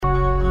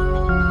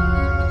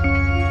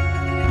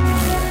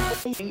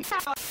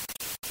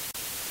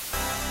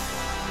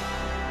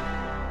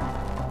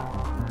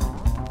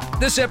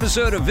This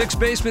episode of Vic's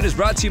Basement is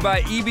brought to you by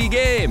EB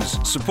Games.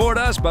 Support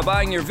us by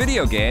buying your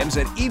video games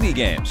at EB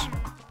Games.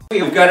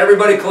 We've got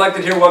everybody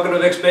collected here. Welcome to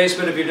Vic's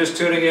Basement. If you're just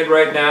tuning in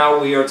right now,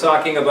 we are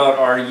talking about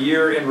our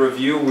year in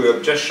review. We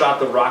have just shot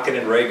the Rocket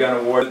and Ray Gun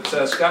Award.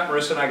 Scott,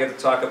 Marissa, and I get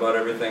to talk about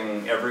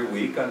everything every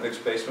week on Vic's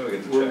Basement. We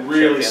get to We're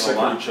really sick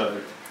of each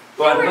other.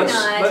 But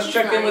let's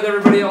check in with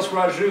everybody else.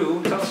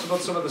 Raju, tell us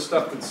about some of the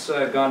stuff that's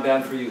gone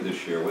down for you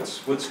this year. What's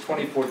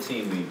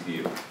 2014 mean to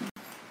you?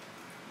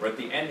 We're at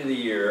the end of the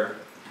year.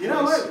 You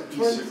know what?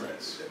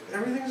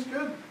 Everything's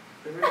good.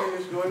 Everything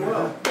is going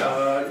well.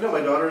 You know, my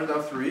daughter is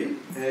now 3,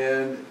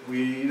 and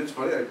it's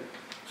funny, I'm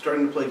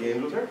starting to play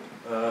games with her.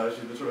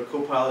 She's been sort of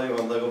co-piloting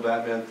on Lego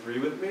Batman 3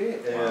 with me,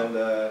 and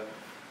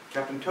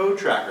Captain Toad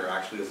Tracker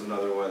actually is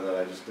another one that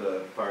I just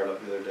fired up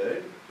the other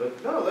day.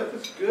 But no, life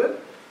is good.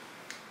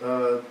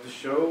 The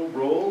show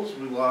rolls.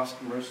 We lost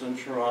Marissa in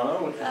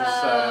Toronto, which is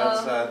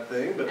a sad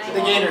thing. But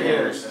the gainer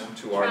here.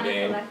 To our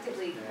game.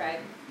 Collectively cried.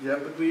 Yeah,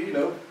 but we, you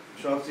know,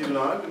 Sean, Steve, and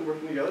I have been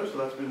working together, so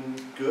that's been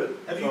good.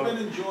 Have you been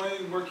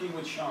enjoying working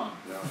with Sean?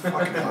 No.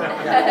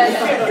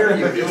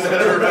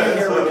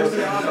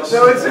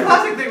 So it's a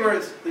classic thing where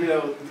it's, you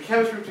know, the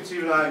chemistry between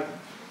Steve and I.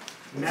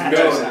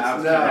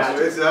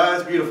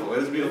 It's beautiful. It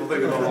is a beautiful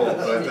thing as a whole.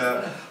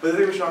 But the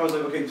thing with Sean was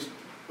like, okay,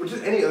 or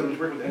just any other,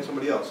 working with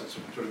somebody else. It's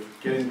sort of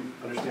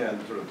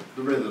understand sort of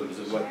the rhythms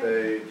and what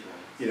they,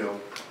 you know,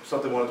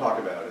 stuff they want to talk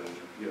about, and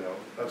you know,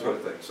 that sort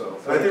of thing. So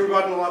I think we've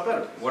gotten a lot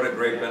better. What a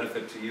great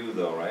benefit to you,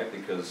 though, right?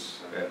 Because,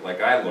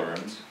 like I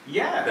learned,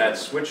 that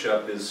switch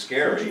up is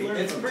scary.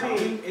 It's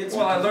pretty.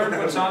 Well, I learned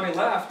when Tommy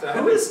left.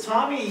 Who is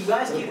Tommy? You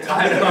guys keep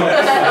talking.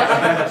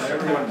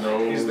 Everyone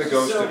knows. He's the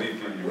ghost of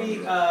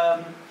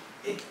EP.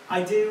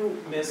 I do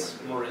miss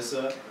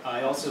Marissa.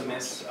 I also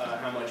miss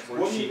how much work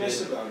What do she you did.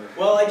 miss about her?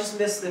 Well, I just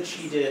miss that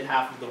she did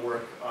half of the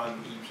work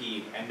on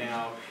EP, and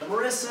now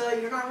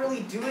Marissa, you're not really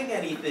doing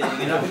anything.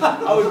 You know,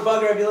 I would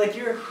bug her. I'd be like,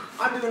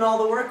 I'm doing all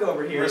the work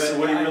over here. Marissa, but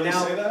would you really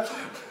now, say that?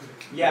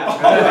 Yeah.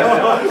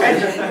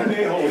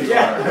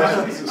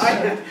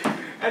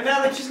 And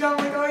now that she's gone,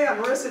 I'm like, oh yeah,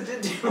 Marissa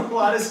did do a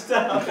lot of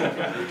stuff.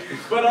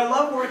 But I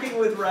love working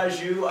with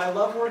Raju. I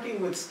love working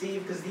with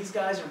Steve because these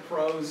guys are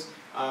pros.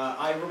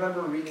 I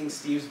remember reading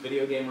Steve's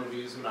video game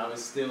reviews when I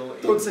was still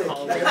in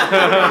college.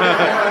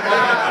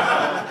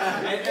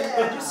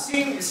 and just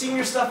seeing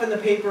your stuff in the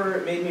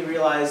paper made me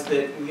realize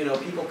that, you know,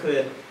 people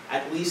could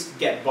at least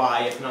get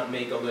by, if not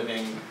make a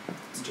living,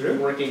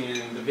 working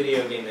in the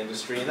video game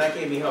industry. And that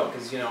gave me hope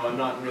because, you know, I'm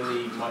not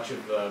really much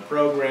of a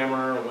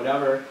programmer or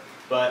whatever,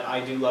 but I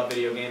do love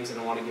video games and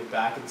I want to give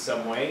back in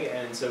some way.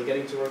 And so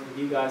getting to work with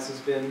you guys has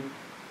been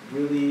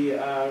really,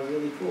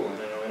 really cool. And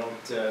I know I don't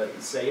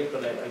say it,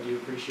 but I do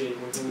appreciate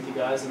working with you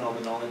guys and all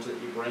the knowledge that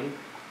you bring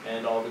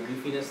and all the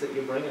goofiness that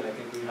you bring. And I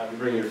think we have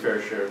bring your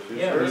fair share too.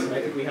 Yeah, I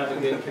think we have a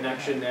good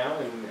connection now.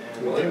 And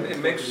well, it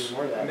makes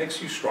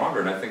you stronger,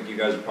 and I think you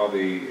guys are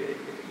probably,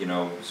 you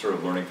know, sort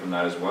of learning from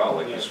that as well.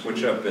 Like you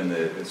switch up in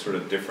the sort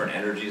of different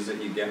energies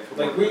that you get from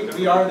like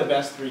we are the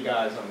best 3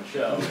 guys on the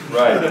show.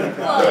 Right.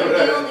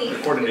 Well,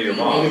 according to your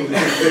mom.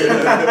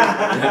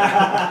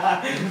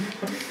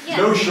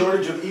 No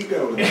shortage of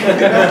ego.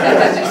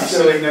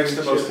 Sitting next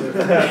to most of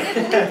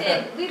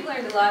them. We've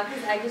learned a lot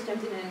because I just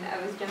jumped in and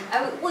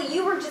well,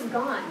 you were just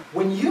gone.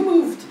 When you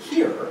moved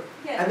here,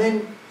 Yeah. and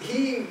then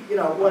he, you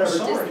know, whatever,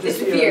 Just just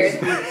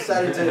disappeared.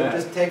 decided to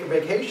just take a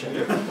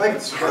vacation. Like,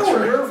 it's kind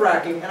of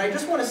nerve-wracking, and I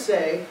just want to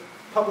say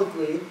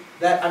publicly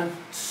that I'm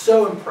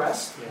so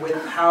impressed with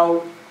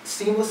how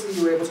seamlessly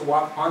you were able to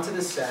walk onto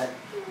the set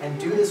and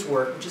do this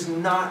work, which is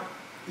not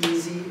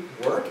easy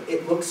work.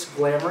 It looks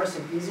glamorous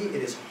and easy.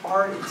 It is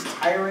hard. It's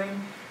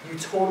tiring. You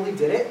totally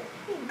did it.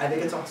 I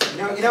think it's awesome.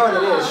 You know what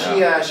it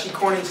is? She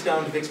corny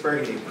stoned Vic's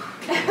Burgundy.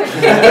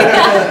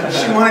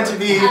 She wanted to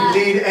be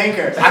lead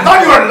anchor. I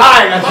thought you were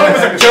lying. I thought it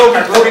was a joke. I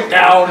wrote it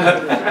down.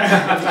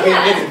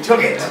 You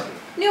took it.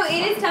 No,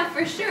 it is tough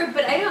for sure,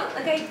 but I don't,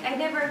 like, I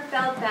never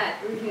felt that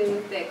reviewing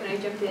with Vic when I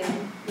jumped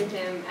in with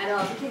him at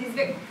all, because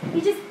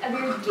he's just a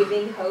very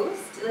giving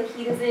host. Like,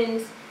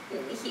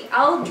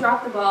 I'll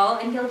drop the ball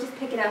and he'll just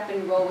pick it up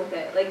and roll with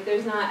it. Like,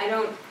 I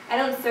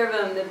don't serve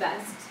him the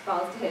best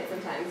balls to hit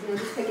sometimes, and he'll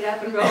just pick it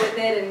up and roll with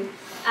it, and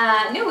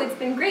no, it's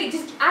been great.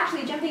 Just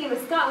actually jumping in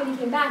with Scott when he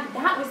came back,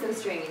 that was so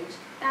strange.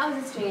 That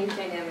was a strange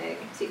dynamic,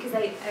 too, because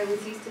I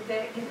was used to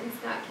Vic, and then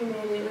Scott came in,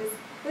 and it was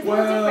a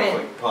little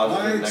different.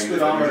 My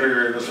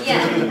speedometer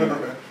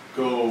doesn't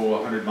go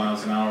 100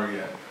 miles an hour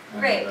yet.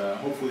 And, right.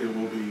 Hopefully it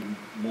will be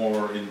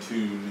more in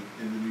tune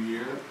in the new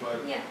year. But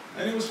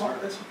and it was hard.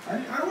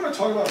 I don't want to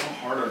talk about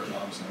how hard our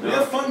jobs are. We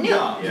have fun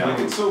jobs. Yeah. Like,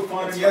 it's so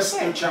fun. And yes,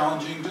 they're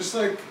challenging, just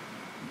like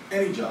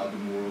any job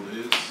in the world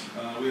is.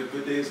 We have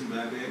good days and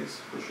bad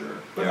days, for sure.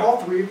 But all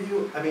 3 of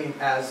you, I mean,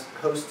 as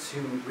hosts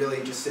who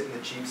really just sit in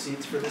the cheap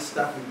seats for this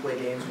stuff, we play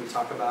games, we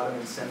talk about them,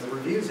 and send the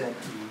reviews in.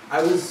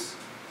 I was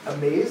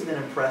amazed and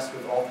impressed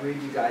with all 3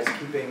 of you guys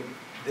keeping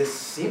this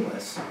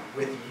seamless,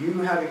 with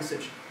you having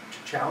such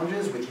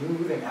challenges with you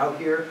moving out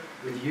here,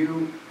 with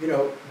you, you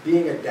know,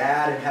 being a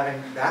dad and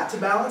having that to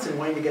balance and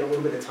wanting to get a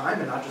little bit of time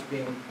and not just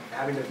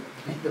having to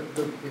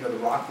be the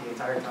rock the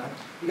entire time.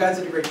 You guys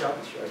did a great job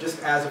this show.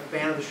 Just as a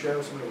fan of the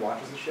show, somebody who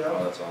watches the show,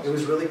 oh, that's awesome. it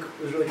was really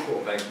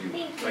cool. Thank you.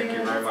 Thank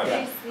you very much.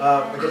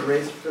 I get a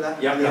raise for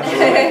that? Yeah,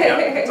 absolutely.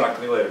 Yeah, talk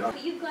to me later.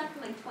 But you've gone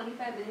from like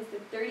 25 minutes to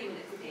 30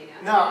 minutes a day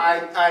now. No,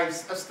 I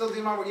still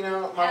do my, you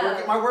know,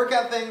 my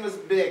workout thing was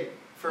big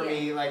for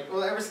me, like,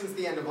 well, ever since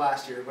the end of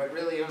last year, but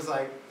really it was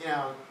like, you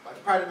know, I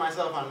prided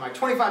myself on my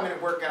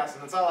 25-minute workouts,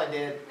 and that's all I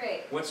did.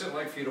 Right. What's it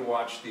like for you to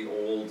watch the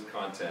old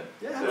content?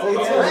 Yeah,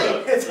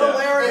 it's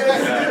hilarious.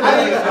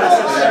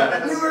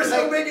 I You were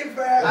so big and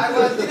fat. I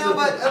was, you know,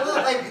 but a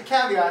little like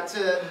caveat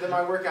to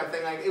my workout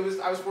thing. Like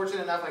I was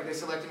fortunate enough. Like they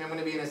selected me. I'm going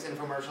to be in this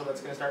infomercial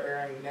that's going to start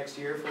airing next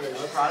year for their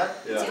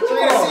product. Yeah. So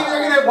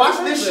they're going to watch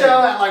this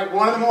show at like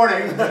 1 in the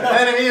morning, and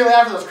then immediately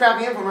after those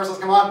crappy infomercials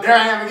come on, there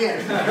I am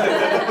again.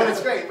 But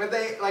it's great. But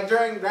they like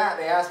during that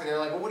they asked me, they're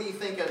like, well, what do you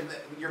think of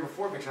the year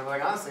before picture? I'm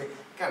like, honestly, the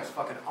guy was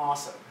fucking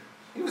awesome.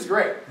 He was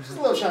great. Just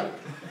a little chunky.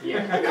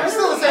 Yeah. I'm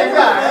still the same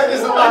guy.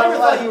 Just a lot I never of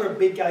thought you were a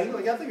big guy.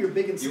 Like, I thought you were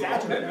big in You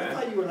stature. owned it, I man.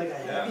 thought you were like a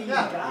heavy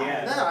guy.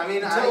 Yeah. No, I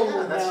mean,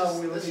 Until that's now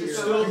just, we that's look at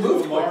just your- Still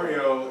do a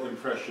Mario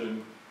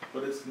impression,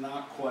 but it's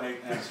not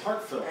quite as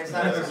heartfelt. It's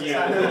not as-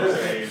 Yeah.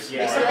 It's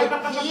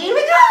like, here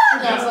we go!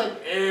 And I was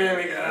like, here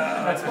we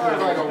go. It's more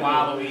of like a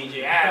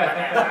Waluigi.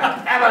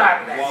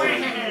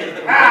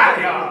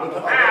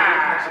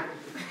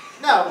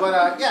 No,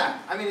 but yeah,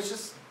 I mean, it's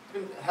just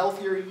been a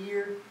healthier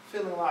year,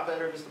 feeling a lot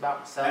better just about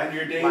myself. And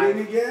you're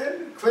dating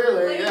again?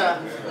 Clearly, yeah.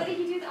 What did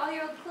you do with all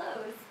your old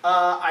clothes?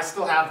 I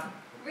still have them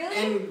Really?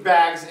 in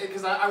bags,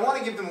 because I want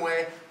to give them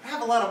away. I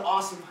have a lot of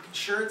awesome fucking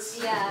shirts.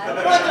 Yeah.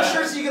 I like those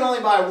shirts you can only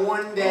buy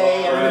one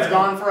day and then it's Right.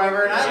 gone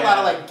forever. And I have a lot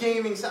of Yeah. like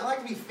gaming stuff. I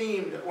like to be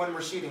themed when we're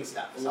shooting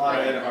stuff. So Laura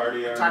like, Ed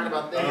Hardy. we're talking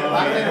about things. So,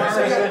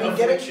 yeah, I mean,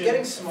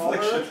 getting smaller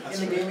Affliction.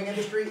 in the gaming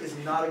industry is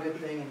not a good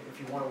thing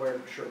if you want to wear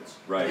shirts.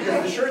 Right.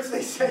 Because the shirts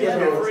they send Yeah, you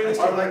they're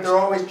are like they're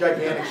always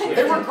gigantic shirts.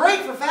 They were great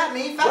for Fat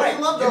Me. Fat Right.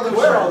 Me loved You all could those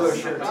wear shirts. all those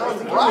shirts. I I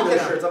was was rocking those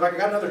them. shirts. I'm like, I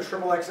got another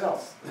triple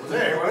XLs.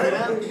 Hey,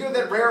 what? You go to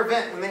that rare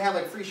event when they have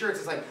like free shirts.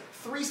 It's like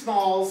 3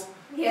 smalls,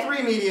 Yeah.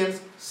 3 mediums,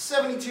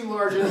 72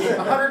 larges,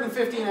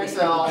 115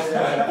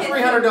 XLs,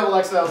 300 double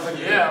XLs. Like,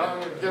 yeah, I'm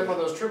gonna get one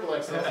of those triple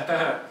XLs.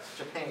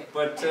 Such a pain.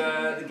 But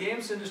the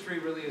games industry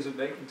really isn't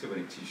making too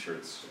many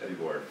T-shirts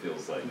anymore, it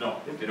feels like. No.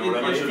 You know what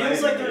I It mean?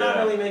 feels like they're not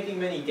Yeah. really making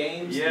many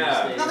games Yeah.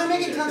 these days. No, they're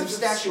making tons of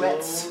They're just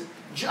statuettes. slow.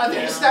 I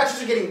think the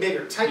statues are getting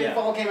bigger.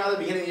 Titanfall came out at the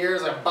beginning of the year. It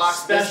was like a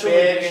box this Special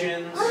big.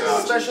 editions.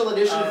 Oh, special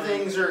edition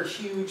things are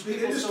huge. The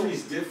People still-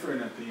 industry's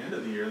different at the end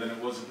of the year than it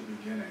was at the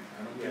beginning.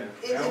 I don't think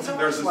It's there's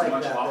almost as like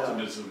much that, though.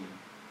 optimism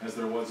as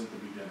there was at the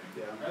beginning.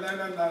 Yeah. And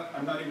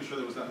I'm not even sure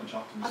there was that much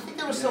optimism. I at think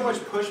the there was so much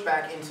beginning.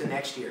 pushback into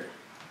next year.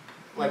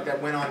 Like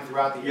that went on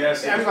throughout the year.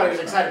 Yes, Everybody was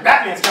yes. excited.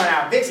 Batman's coming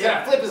out. Vic's Yeah.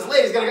 gonna flip his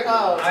lid. He's gonna go.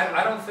 Oh.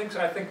 I don't think so.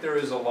 I think there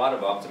is a lot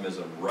of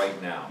optimism right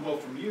now. Well,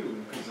 from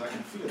you, because I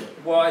can feel it.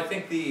 Well, I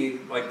think the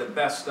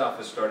best stuff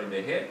is starting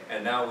to hit,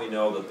 and now we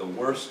know that the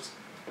worst.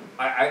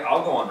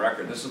 I'll go on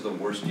record. This is the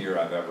worst year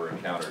I've ever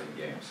encountered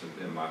in games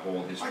in my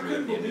whole I history of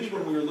couldn't the believe industry.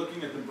 when we were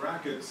looking at the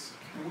brackets,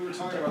 and we were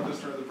talking about this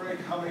during the break,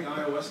 how many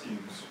iOS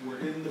games were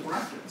in the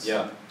brackets.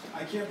 Yeah, I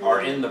can't believe.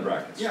 are in the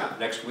brackets. Yeah.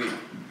 Next week.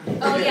 Oh You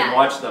can yeah.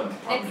 watch them.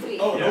 Next week.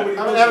 Oh, Yeah. nobody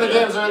How knows many that.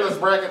 games are in those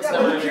brackets? Yeah,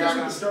 that Who we're cares what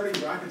talking the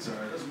starting brackets are?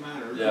 It doesn't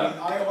matter. Yeah.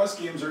 I mean,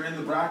 iOS games are in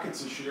the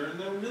brackets this year, and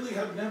there really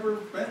have never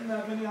been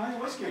that many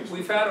iOS games.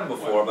 We've had them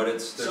before, but they're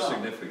Some.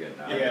 significant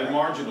now. Yeah, they're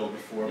marginal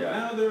before, but Yeah.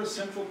 now they're a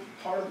central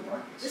part of the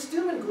brackets. This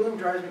doom and gloom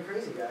drives me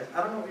crazy, guys. I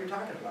don't know what you're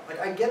talking about. Like,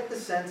 I get the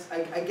sense,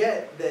 I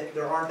get that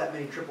there aren't that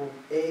many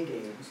AAA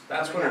games.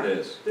 That's coming what out. it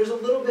is. There's a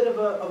little bit of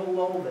a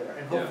lull there,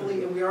 and Yeah.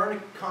 hopefully, and we are in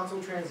a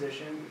console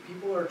transition.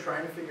 People are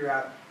trying to figure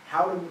out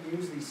how to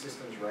use these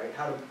systems right,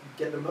 how to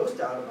get the most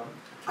out of them.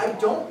 I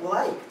don't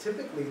like,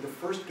 typically, the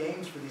first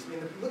games for these. I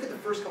mean, look at the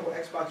first couple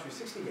Xbox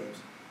 360 games.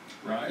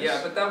 Right?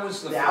 Yeah, but that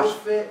was the The first.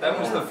 outfit. That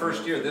was yeah. the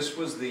first year. This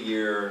was the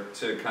year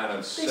to kind of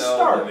They sell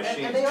start, the and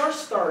machine. they are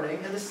starting,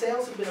 and the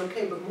sales have been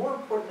okay, but more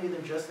importantly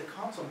than just the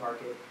console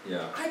market,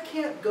 Yeah. I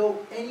can't go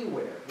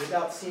anywhere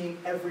without seeing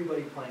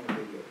everybody playing a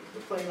video game.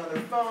 They're playing on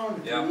their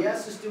phone, the Yeah.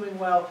 3DS is doing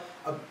well,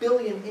 1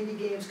 billion indie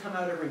games come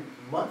out every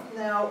month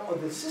now. Oh,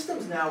 the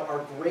systems now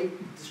are great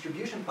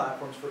distribution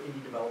platforms for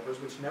indie developers,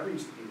 which never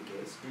used to be the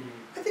case.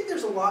 I think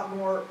there's a lot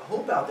more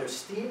hope out there.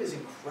 Steam is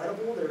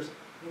incredible. There's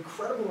an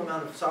incredible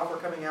amount of software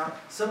coming out.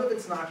 Some of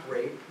it's not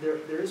great. There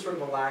is sort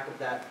of a lack of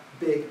that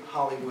big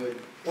Hollywood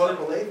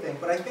AAA thing,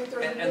 but I think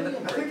there's a And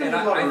million. the- I think And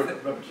there's a lot I of thi-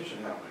 repetition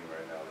happening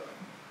right now,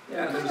 though.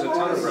 Yeah, there's a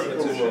ton of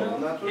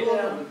repetition. Not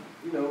Yeah.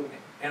 you know.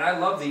 And I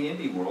love the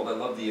indie world. I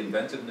love the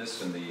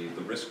inventiveness and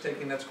the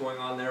risk-taking that's going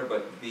on there,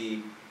 but the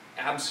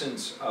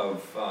absence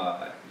of,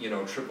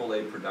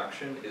 AAA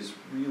production is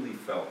really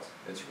felt.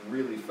 It's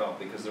really felt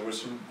because there were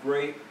some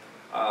great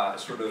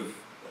sort of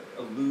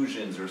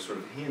illusions or sort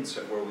of hints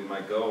at where we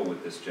might go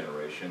with this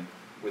generation,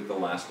 with The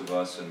Last of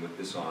Us and with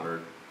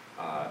Dishonored,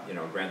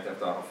 Grand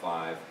Theft Auto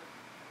 5.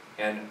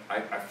 And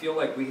I feel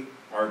like we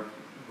are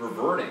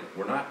reverting.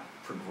 We're not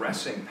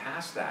progressing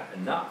past that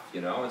enough,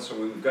 you know, and so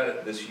we've got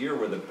it this year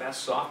where the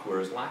best software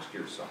is last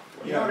year's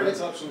software. Yeah,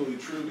 that's absolutely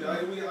true.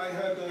 I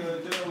had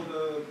dinner with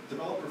a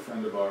developer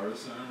friend of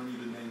ours, and I don't need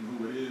to name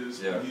who it is,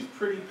 but he's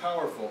pretty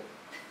powerful.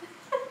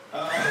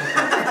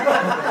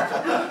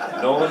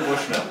 Nolan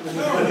Bushnell.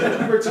 No,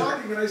 we were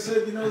talking, and I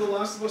said, you know, The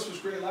Last of Us was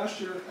great last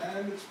year,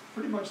 and it's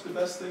pretty much the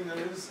best thing there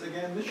is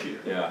again this year.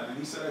 Yeah. And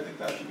he said, I think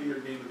that should be your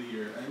game of the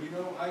year. And you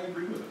know, I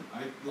agree with him.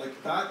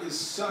 That is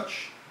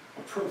such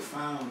a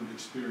profound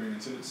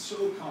experience, and it's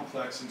so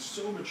complex and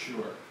so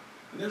mature.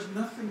 And there's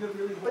nothing that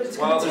really holds. But it's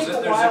well, going to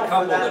take there's a while a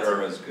couple for that that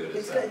are as good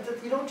as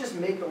that. You don't just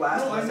make The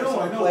Last of Us No,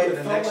 I know. play it It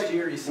the felt next like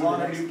year, you see the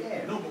next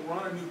game. No, but we're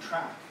on a new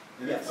track.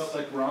 And it felt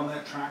like we're on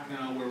that track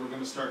now where we're going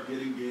to start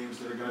getting games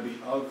that are going to be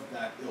of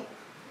that ilk.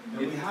 And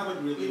we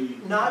haven't really...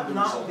 Not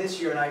this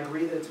year, and I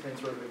agree that it's been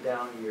sort of a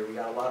down year. We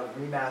got a lot of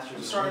remasters.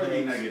 I'm sorry to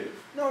be negative.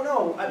 No.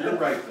 You're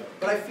right, though.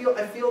 But I feel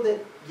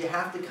that you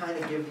have to kind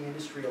of give the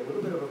industry a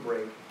little bit of a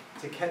break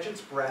to catch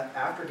its breath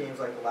after games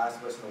like The Last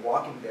of Us and The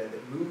Walking Dead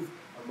that move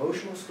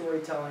emotional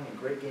storytelling and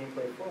great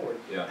gameplay forward,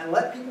 and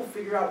let people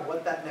figure out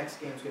what that next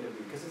game's going to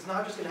be, because it's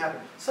not just going to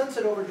happen.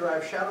 Sunset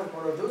Overdrive, Shadow of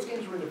Mordor, those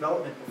games were in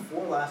development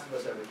before Last of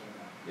Us ever came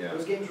out. Yeah.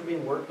 Those games were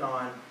being worked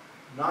on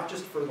not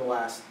just for the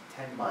last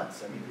 10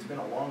 months. I mean, it's been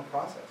a long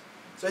process.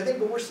 So I think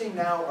what we're seeing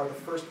now are the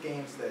first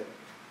games that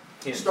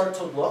start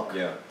to look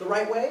the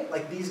right way.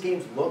 Like these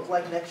games look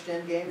like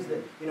next-gen games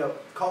that, you know,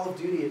 Call of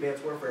Duty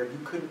Advanced Warfare, you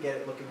couldn't get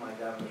it looking like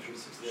that on the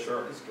 360.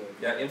 Sure.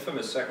 Yeah,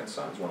 Infamous Second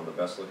Son is one of the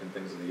best looking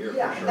things of the year.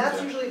 Yeah, and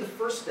that's usually the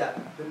first step.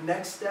 The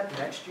next step,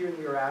 next year and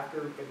the year after,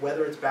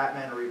 whether it's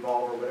Batman or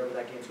Evolve or whatever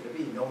that game's going to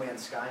be, No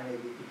Man's Sky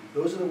maybe,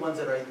 those are the ones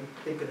that are, I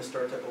think, going to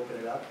start to open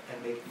it up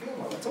and make it feel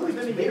more. It's always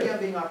been maybe I'm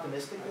being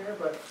optimistic there,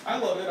 but... I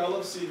love it. I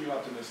love seeing you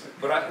optimistic.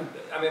 But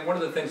I mean, one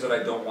of the things that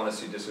I don't want to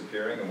see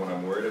disappearing and what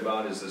I'm worried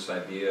about is this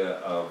idea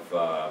of,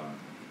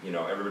 you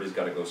know, everybody's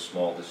got to go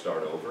small to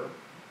start over.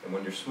 And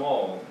when you're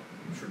small,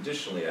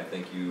 traditionally, I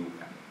think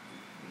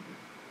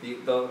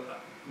the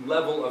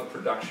level of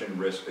production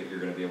risk that you're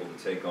going to be able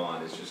to take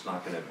on is just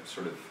not going to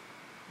sort of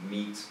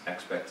meet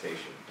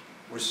expectation.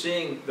 We're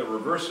seeing the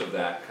reverse of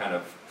that kind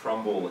of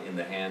crumble in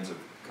the hands of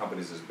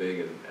companies as big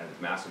and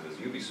as massive as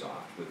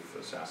Ubisoft with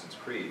Assassin's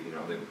Creed. You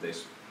know, they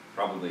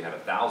probably had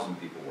 1,000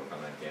 people work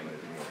on that game and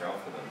it didn't work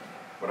out for them.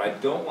 But I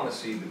don't want to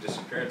see the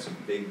disappearance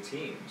of big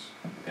teams.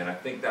 And I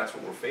think that's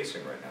what we're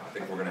facing right now. I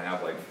think we're going to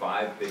have like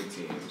 5 big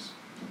teams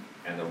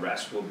and the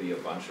rest will be a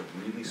bunch of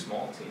really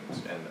small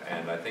teams.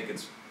 And I think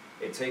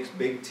it takes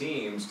big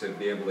teams to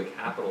be able to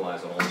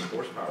capitalize on all this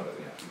horsepower that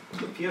we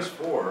have. The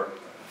PS4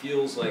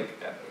 feels like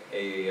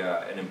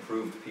an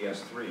improved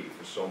PS3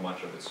 for so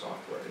much of its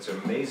software. It's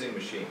an amazing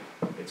machine.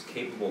 It's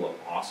capable of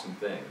awesome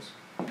things,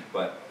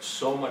 but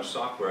so much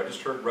software. I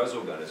just heard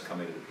Resogun is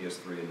coming to the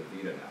PS3 and the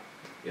Vita now.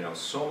 You know,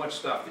 so much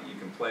stuff that you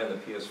can play on the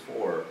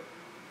PS4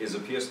 is a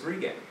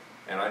PS3 game,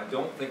 and I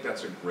don't think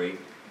that's a great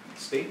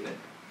statement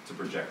to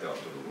project out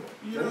to the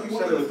world. I think you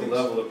said it with the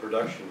level of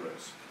production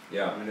risk.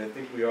 Yeah. I mean, I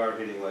think we are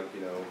hitting like,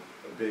 you know,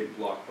 a big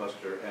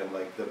blockbuster, and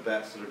like the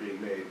bets that are being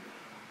made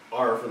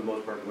are, for the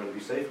most part, going to be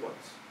safe ones.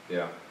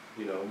 Yeah.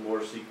 You know,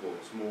 more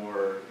sequels,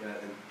 more,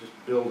 and just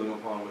building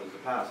upon what is the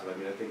past. And I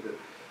mean,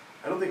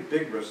 I don't think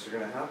big risks are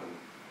going to happen.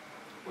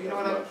 Well, you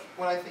know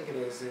what I think it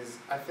is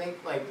I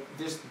think like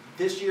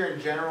this year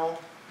in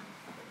general,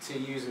 to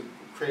use a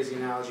crazy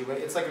analogy, but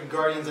it's like a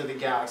Guardians of the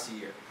Galaxy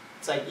year.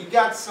 It's like you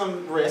got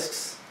some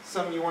risks,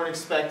 some you weren't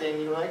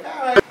expecting. You're like,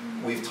 all right.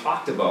 We've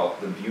talked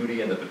about the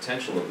beauty and the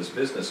potential of this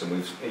business, and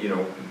we've, you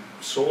know,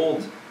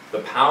 sold the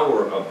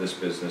power of this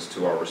business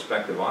to our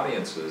respective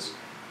audiences,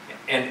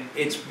 and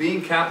it's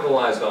being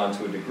capitalized on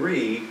to a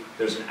degree.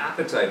 There's an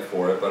appetite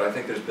for it, but I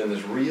think there's been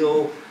this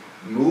real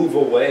move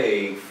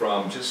away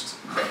from just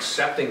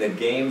accepting that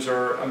games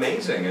are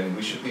amazing and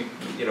we should be,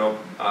 you know,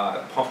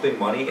 pumping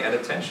money and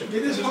attention to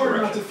this direction. It is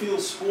hard not to feel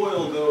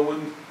spoiled, though,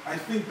 when I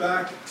think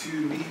back to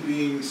me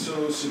being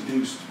so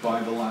seduced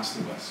by The Last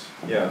of Us.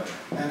 Yeah.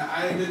 And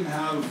I didn't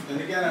have,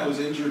 and again, I was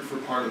injured for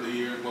part of the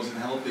year, it wasn't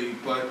healthy,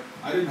 but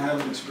I didn't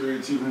have an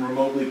experience even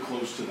remotely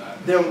close to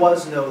that. There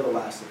was no The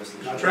Last of Us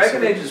this year.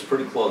 Dragon Age is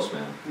pretty close,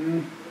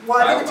 man.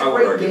 Well, I think it's a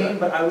great game,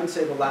 but I would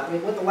say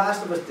what The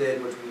Last of Us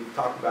did, which we've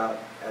talked about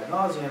ad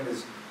nauseum,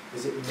 is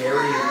it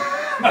married...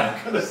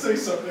 I'm going to say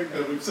something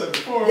that we've said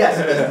before.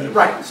 Yes,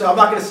 right, so I'm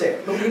not going to say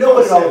it, but we know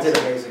what it all did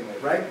amazingly,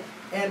 right?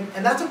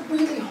 And that's a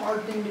really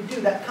hard thing to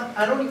do.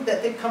 I don't think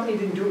that company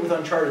didn't do it with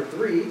Uncharted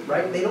 3,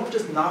 right? They don't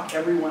just knock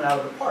everyone out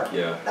of the park.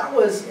 Yeah. That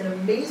was an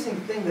amazing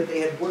thing that they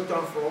had worked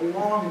on for a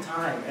long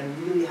time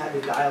and really had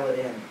to dial it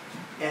in.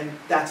 And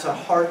that's a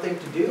hard thing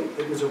to do.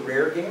 It was a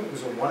rare game. It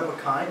was a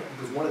one-of-a-kind.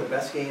 It was one of the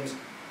best games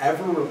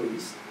ever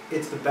released.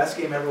 It's the best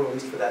game ever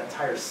released for that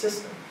entire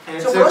system.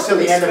 And so for us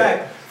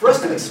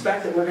to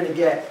expect that we're going to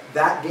get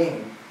that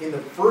game in the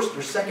first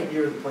or second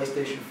year of the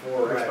PlayStation 4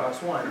 or Right.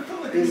 Xbox One. I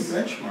feel like a new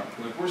benchmark.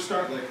 Like we're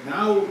starting. Like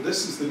now,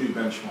 this is the new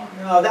benchmark.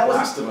 No, that was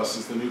Last of Us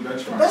is the new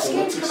benchmark. the best so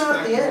games let's come out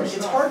at the expect end. more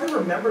It's stuff. hard to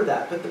remember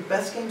that, but the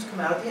best games come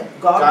out at the end.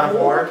 God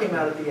of War came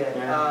out at the end.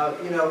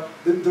 Yeah. You know,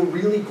 the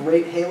really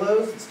great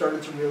Halos that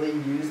started to really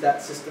use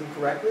that system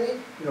correctly.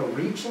 You know,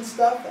 Reach and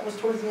stuff. That was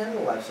towards the end of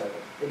the life cycle.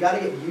 They got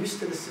to get used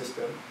to the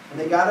system, and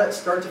they got to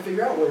start to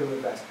figure out what are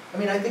the best. I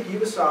mean, I think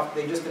Ubisoft,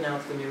 they just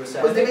announced the new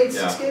Assassin's. But they made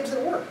 6 games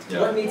that worked. Yeah.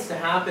 What needs to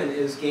happen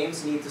is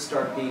games need to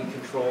start being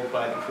controlled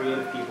by the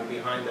creative people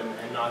behind them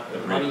and not the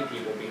money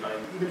people behind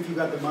them. Even if you've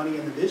got the money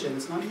and the vision,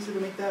 it's not easy to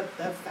make that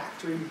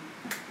factory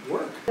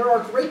work. There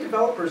are great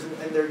developers,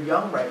 and they're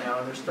young right now,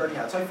 and they're starting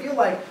out. So I feel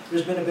like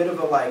there's been a bit of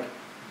a, like,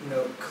 you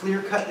know,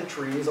 clear cut the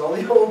trees. All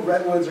the old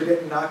redwoods are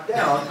getting knocked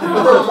down,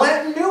 but they're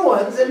planting new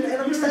ones, and I'm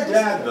You're a excited.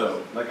 dad,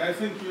 though. Like I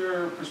think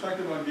your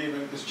perspective on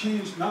gaming has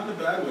changed, not in a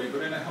bad way,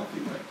 but in a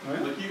healthy way.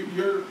 Right? Like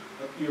your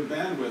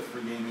bandwidth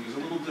for gaming is a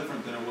little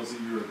different than it was a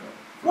year ago.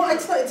 Well,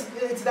 it's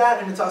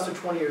that, and it's also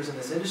 20 years in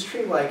this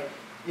industry. Like,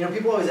 you know,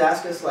 people always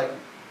ask us, like,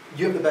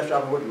 you have the best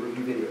job in the world to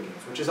review video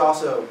games, which is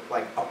also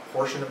like a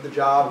portion of the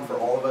job. For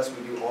all of us,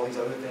 we do all these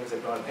other things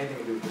that don't have anything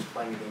to do with just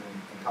playing a game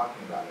and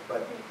talking about it.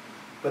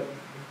 But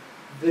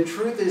the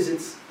truth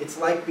is, it's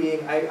like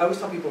being. I always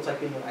tell people it's like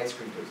being an ice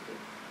cream taster.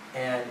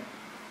 And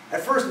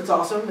at first it's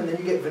awesome, and then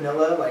you get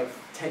vanilla like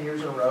 10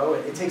 years in a row,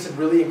 and it takes a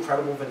really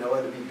incredible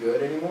vanilla to be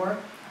good anymore.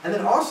 And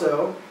then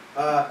also,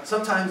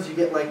 sometimes you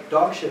get like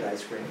dog shit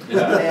ice cream.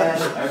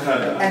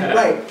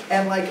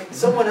 And like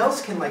someone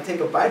else can like take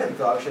a bite of the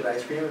dog shit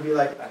ice cream and be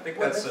like, I think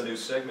that's the new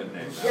segment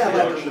name. yeah,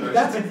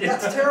 like,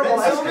 that's terrible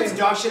ice cream. It's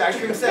dog shit ice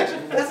cream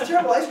section. That's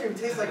terrible ice cream. It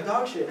tastes like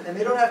dog shit, and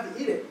they don't have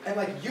to eat it. And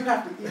like you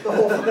have to eat the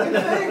whole fucking thing.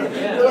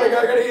 They're like,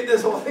 I gotta eat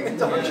this whole thing of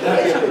dog shit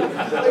ice cream.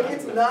 Like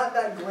it's not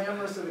that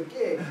glamorous of a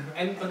gig.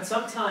 But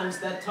sometimes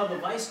that tub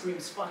of ice cream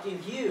is fucking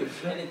huge,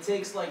 and it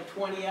takes like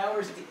 20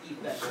 hours to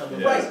eat that tub of ice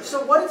cream. Right.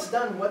 So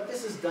what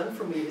this has done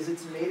for me is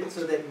it's made it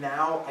so that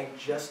now I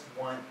just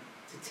want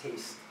to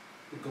taste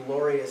the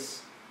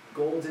glorious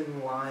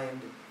golden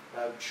lined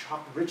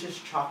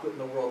richest chocolate in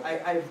the world. I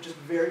have just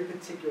very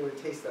particular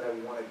taste that I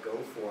want to go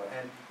for,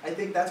 and I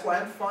think that's why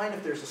I'm fine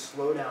if there's a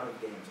slowdown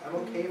of games. I'm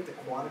okay if the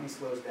quantity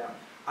slows down.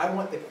 I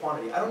want the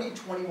quantity. I don't need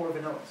 20 more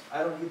vanillas.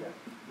 I don't need that.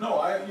 No,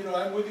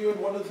 I'm with you.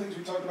 And one of the things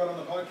we talked about on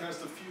the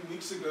podcast a few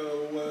weeks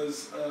ago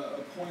was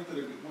a point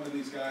that one of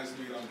these guys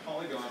made on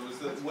Polygon was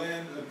that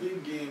when a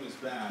big game is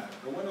bad,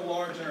 or when a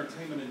large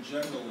entertainment in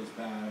general is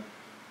bad,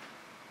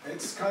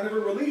 it's kind of a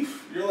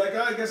relief. You're like,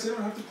 I guess I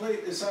don't have to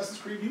play Assassin's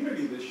Creed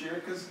Unity this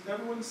year because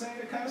everyone's saying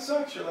it kind of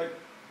sucks. You're like,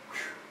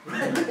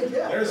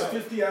 Yeah. there's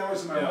 50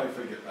 hours of my life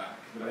I get back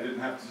that I didn't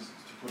have to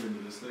put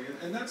into this thing.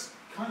 And that's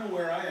kind of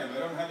where I am. I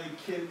don't have any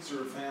kids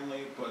or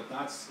family, but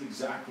that's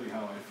exactly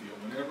how I feel.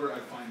 Whenever I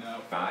find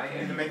out.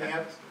 Into making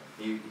apps?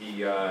 He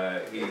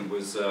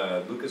was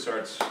a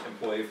LucasArts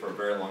employee for a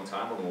very long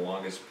time, one of the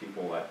longest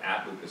people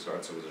at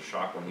LucasArts. It was a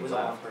shock when he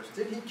left.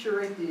 Did he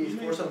curate the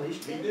Force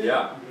Unleashed game?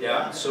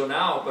 Yeah. So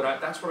now,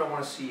 that's what I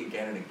want to see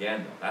again and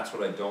again, though. That's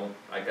what I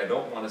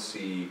don't want to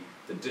see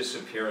the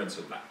disappearance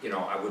of that. You know,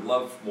 I would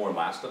love more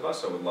Last of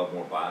Us. I would love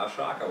more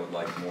BioShock. I would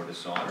like more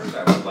Dishonored.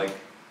 I would like,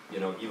 you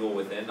know, Evil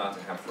Within not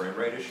to have frame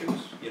rate issues.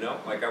 You know,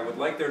 like I would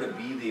like there to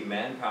be the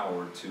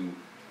manpower to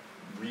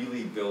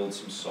really build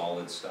some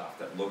solid stuff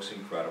that looks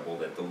incredible,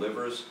 that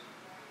delivers.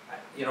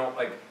 You know,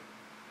 like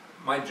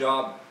my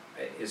job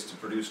is to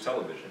produce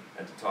television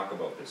and to talk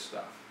about this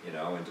stuff, you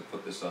know, and to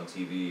put this on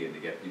TV and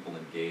to get people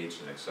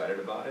engaged and excited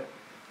about it.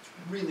 It's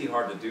really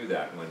hard to do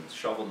that when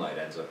Shovel Knight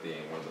ends up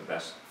being one of the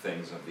best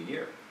things of the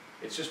year.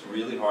 It's just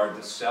really hard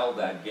to sell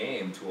that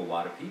game to a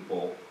lot of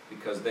people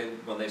because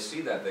when they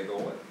see that, they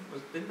go,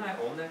 didn't I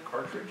own that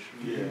cartridge?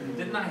 Yeah.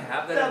 Didn't I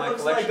have that in my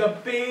collection? That looks like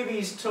a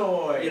baby's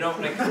toy. You know,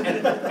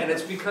 and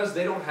it's because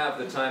they don't have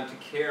the time to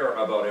care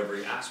about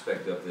every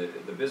aspect of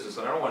the business.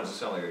 And I don't want it to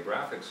sound like a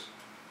graphics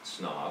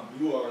snob.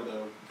 You are,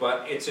 though.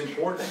 But it's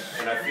important,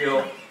 and I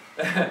feel...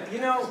 You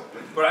know...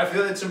 But I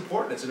feel it's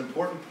important. It's an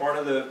important part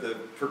of the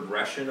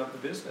progression of the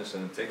business,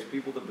 and it takes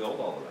people to build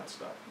all of that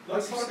stuff.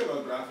 Let's talk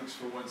about graphics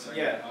for 1 second.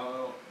 Yeah.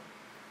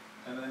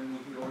 And then we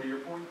can go to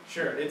your point?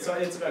 Sure, it's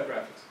about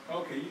graphics.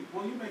 Okay,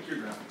 you make your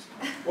graphics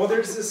point. Well,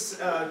 there's this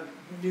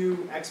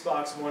new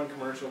Xbox One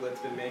commercial that's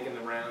been making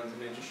the rounds,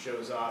 and it just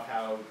shows off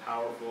how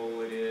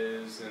powerful it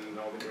is and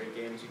all the great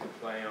games you can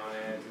play on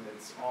it, and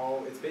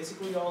it's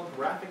basically all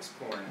graphics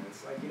porn.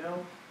 It's like, you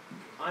know,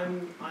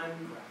 I'm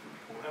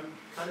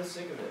kind of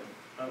sick of it.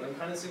 I'm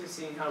kind of sick of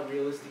seeing how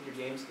realistic your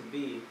games can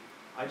be.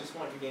 I just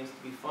want your games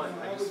to be fun.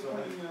 I was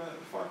playing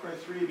Far Cry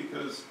 3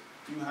 because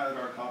you had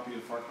our copy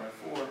of Far Cry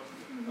 4.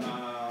 I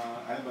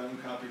have my own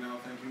copy now,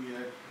 thank you,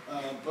 EA.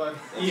 But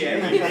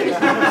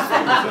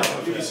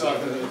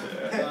Ubisoft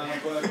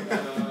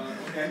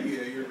and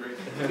EA, you're great.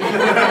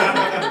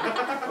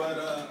 But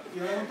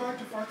you know, I went back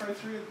to Far Cry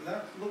 3.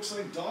 That looks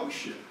like dog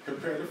shit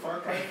compared to Far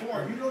Cry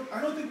 4.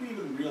 I don't think we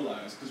even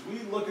realize because we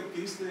look at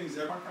these things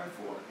at Far Cry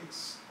 4.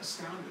 It's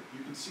astounding.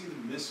 You can see the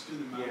mist in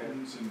the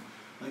mountains and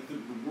like the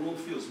world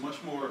feels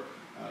much more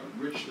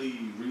richly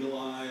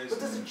realized. But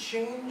does it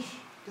change?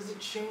 Does it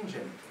change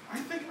anything?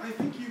 I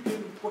think you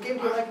can. What game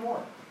do you like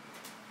more?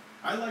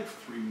 I like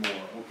 3 more.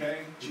 Okay.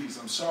 Jeez,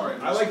 I'm sorry.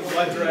 I like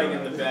Blood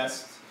Dragon the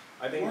best.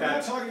 I think We're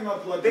that's. not talking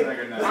about Blood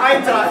Dragon now.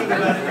 I'm talking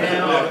about it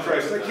now. Oh,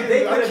 Christ, I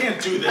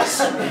can't do this.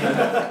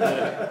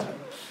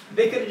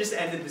 They could have just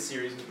ended the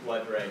series with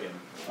Blood Dragon.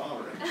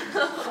 Alright.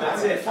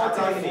 That's it. Far That's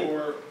all Cry you need.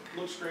 4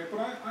 looks great, but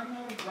I'm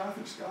not a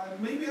graphics guy.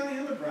 Maybe I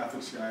am a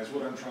graphics guy, is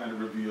what I'm trying to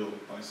reveal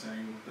by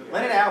saying that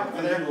Let it out,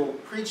 the brother. visual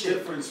Preach it.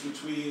 difference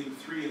between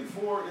 3 and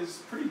 4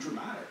 is pretty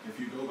dramatic if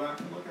you go back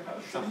and look at how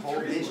It's a shitty whole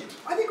 3 vision. looks.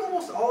 I think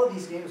almost all of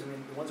these games, I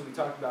mean, the ones that we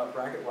talked about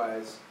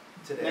bracket-wise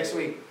today. Next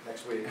week.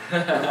 Next week.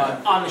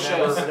 On the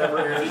show.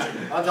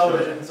 On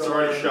television. It's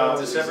already shot.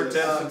 December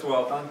 10th and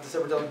 12th. On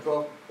December 10th and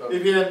 12th.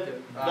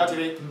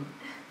 TV.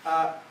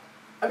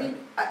 I mean,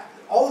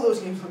 all of those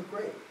games look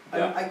great.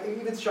 Yeah. I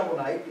even Shovel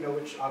Knight, you know,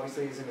 which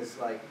obviously isn't as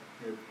like,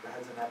 you know,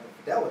 hasn't had the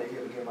fidelity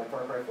of a game like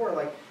Far Cry 4.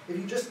 Like, if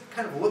you just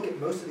kind of look at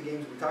most of the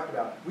games we talked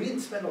about, we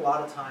didn't spend a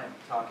lot of time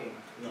talking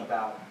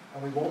about,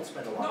 and we won't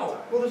spend a lot of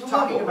time. Well, there's a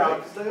talking level,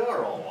 about. right? They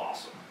are all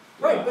awesome.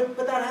 Right, but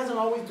that hasn't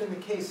always been the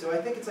case. So I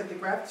think it's like the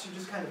graphics you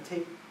just kind of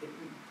take it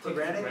for Take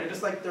granted. for You're granted.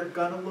 just like they're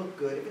gonna look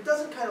good. If it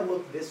doesn't kind of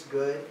look this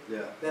good, Yeah.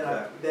 then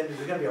then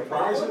there's gonna be a Where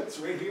is problem. it? It's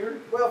right here?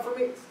 Well, for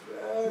me, it's,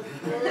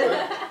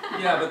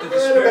 Yeah, but the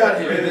Right about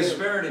disparity, here. the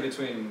disparity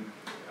between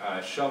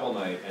Shovel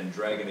Knight and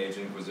Dragon Age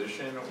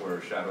Inquisition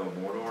or Shadow of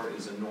Mordor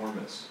is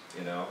enormous,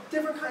 you know?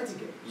 different kinds of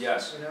games.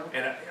 Yes, You know?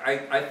 and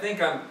I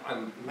think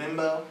I'm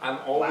Limbo.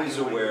 always Black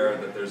and white. aware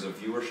that there's a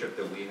viewership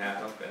that we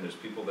have, and there's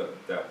people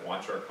that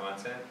watch our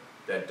content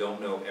that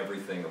don't know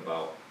everything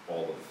about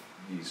all of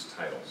these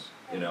titles,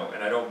 you know?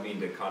 And I don't mean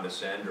to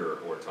condescend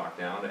or talk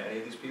down to any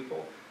of these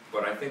people,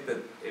 but I think that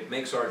it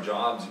makes our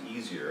jobs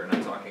easier, and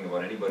I'm talking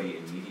about anybody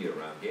in media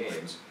around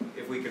games,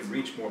 if we could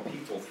reach more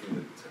people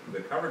through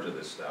the coverage of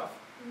this stuff.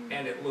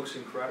 And it looks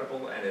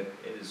incredible, and it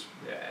is,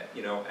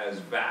 you know, as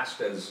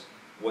vast as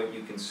what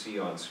you can see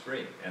on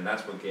screen. And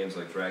that's what games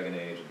like Dragon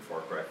Age and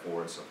Far Cry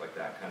 4 and stuff like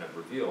that kind of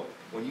reveal.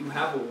 When you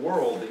have a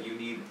world that you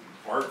need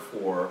art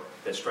for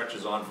that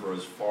stretches on for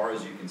as far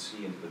as you can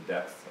see into the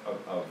depth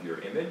of your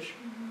image,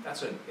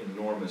 that's an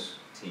enormous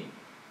team.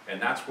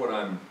 And that's what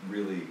I'm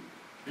really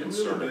You're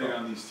concerned really big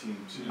about. on these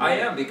teams. You know? I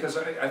am, because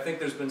I think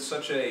there's been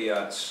such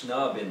a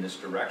snub in this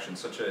direction,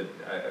 such a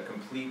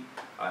complete,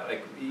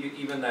 like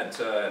even that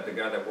the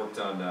guy that worked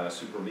on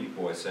Super Meat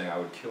Boy saying I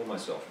would kill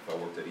myself if I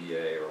worked at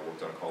EA or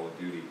worked on Call of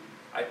Duty.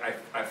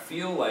 I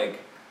feel like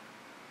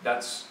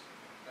that's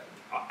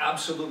an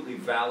absolutely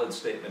valid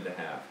statement to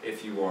have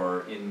if you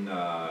are in,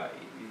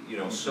 you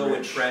know, so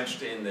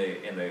entrenched in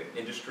the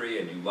industry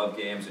and you love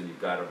games and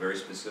you've got a very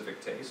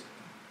specific taste.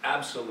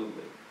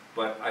 Absolutely.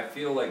 But I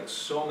feel like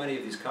so many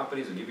of these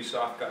companies, and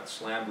Ubisoft got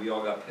slammed, we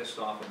all got pissed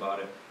off about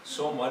it.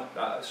 So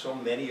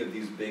many of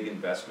these big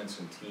investments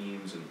in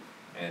teams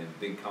and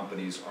big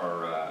companies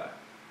are,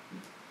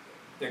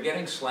 they're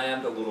getting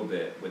slammed a little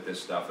bit with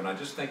this stuff. And I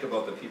just think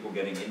about the people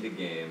getting into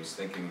games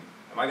thinking,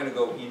 am I gonna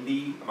go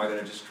indie? Am I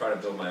gonna just try to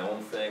build my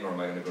own thing? Or am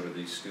I gonna go to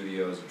these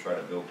studios and try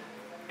to build?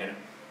 And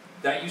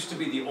that used to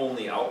be the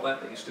only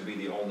outlet, that used to be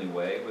the only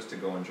way, was to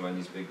go and join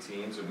these big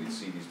teams, and we'd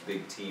see these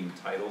big team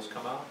titles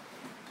come out.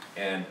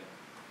 And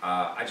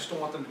I just don't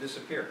want them to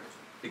disappear,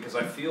 because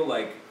I feel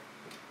like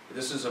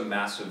this is a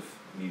massive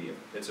medium.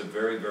 It's a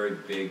very, very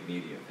big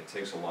medium. It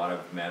takes a lot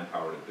of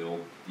manpower to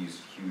build these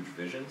huge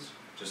visions,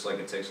 just like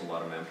it takes a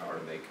lot of manpower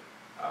to make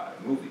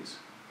movies.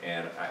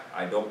 And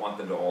I don't want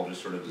them to all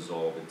just sort of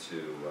dissolve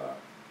into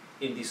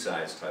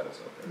indie-sized titles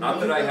out there. Not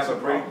that I have a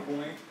problem. That's a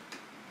great point.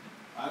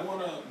 I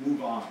want to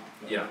move on.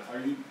 Yeah.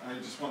 I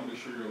just want to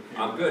make sure you're okay.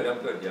 I'm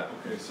good, yeah.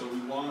 Okay, so we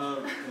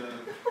want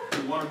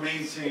to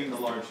maintain the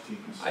large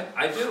teams.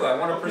 I do, I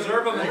want to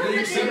preserve them and What be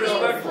are they getting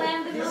respectful.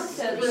 slammed the most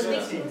though? These big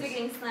Yes. teams are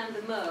getting slammed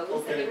the most.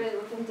 Okay. Like I really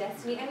looked in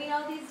Destiny. I mean,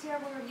 all these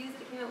terrible reviews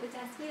that came out with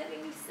Destiny, that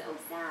made me so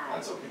sad.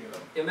 That's okay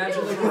though.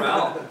 Imagine the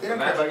morale, They don't care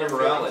imagine about the your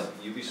morale at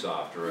feelings.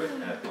 Ubisoft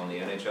or on the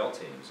NHL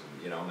teams,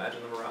 and, you know,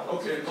 imagine the morale.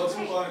 Okay, let's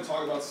move on and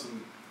talk about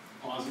some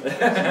positive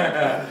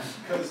things.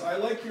 Because I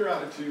like your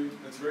attitude.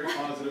 It's very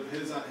positive.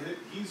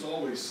 He's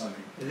always sunny.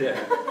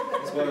 Yeah.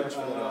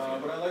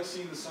 But I like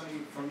seeing the sunny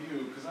from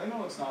you, because I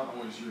know it's not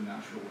always your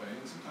natural way,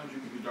 and sometimes you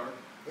can be dark.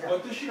 Yeah.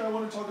 But this year I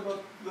want to talk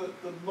about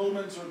the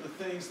moments or the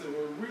things that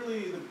were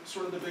really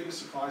sort of the biggest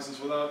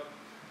surprises without,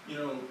 you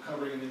know,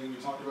 covering anything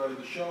we talked about in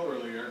the show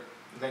earlier.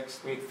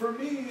 Next week. For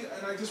me,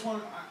 and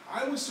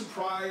I was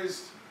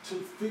surprised to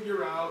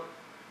figure out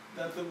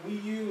that the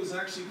Wii U is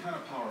actually kind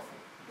of powerful.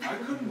 I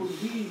couldn't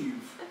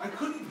believe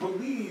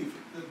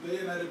that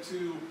Bayonetta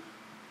 2,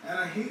 and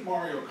I hate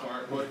Mario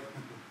Kart, but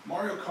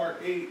Mario Kart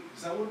 8,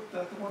 is that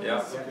the one?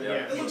 Yeah, is? Okay.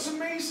 yeah. It looks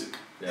amazing.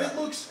 Yeah. It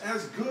looks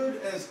as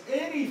good as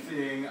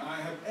anything I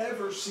have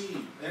ever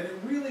seen, and it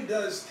really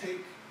does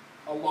take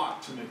a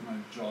lot to make my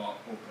jaw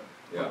open.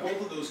 Yeah. But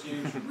both of those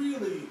games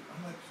really,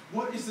 I'm like,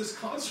 what is this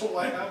console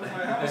I have in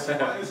my house?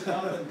 Why is it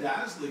not even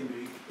dazzling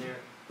me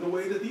the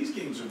way that these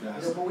games are You know,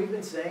 dazzling? what we've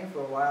been saying for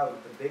a while,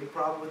 that the big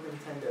problem with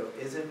Nintendo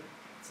isn't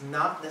It's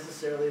not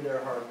necessarily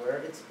their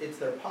hardware, it's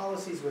their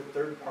policies with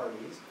third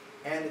parties,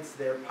 and it's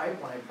their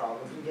pipeline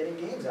problems in getting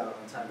games out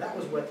on time. That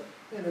was what,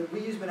 you know,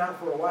 Wii U's been out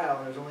for a while,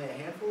 and there's only a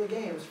handful of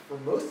games for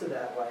most of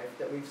that life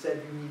that we've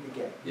said you need to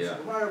get. Yeah.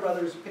 Super Mario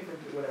Brothers,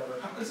 Pikmin, whatever.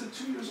 Is it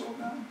 2 years old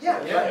now?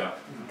 Yeah, Yeah. right.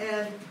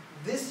 And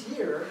this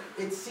year,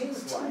 it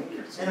seems like,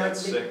 and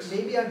That's 6.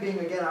 maybe I'm being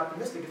again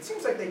optimistic, it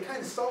seems like they kind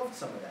of solved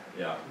some of that.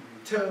 Yeah.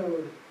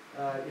 Toad,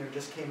 you know,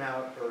 just came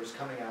out, or is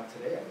coming out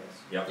today, I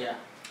guess. Yep.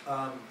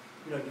 Yeah.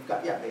 You know, you've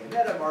got,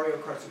 Bayonetta, Mario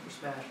Kart, Super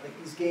Smash,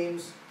 like these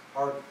games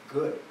are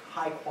good,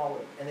 high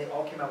quality, and they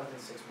all came out within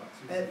 6 months.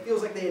 And it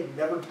feels like they had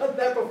never done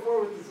that before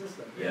with the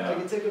system. Yeah. Like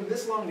it took them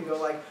this long to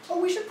go like, oh,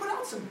 we should put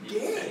out some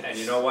games. And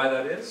you know why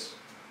that is?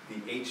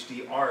 The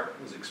HD art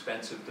was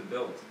expensive to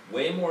build.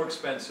 Way more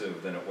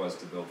expensive than it was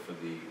to build for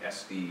the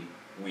SD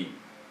Wii.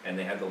 And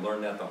they had to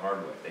learn that the hard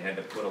way. They had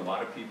to put a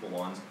lot of people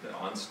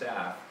on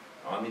staff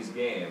on these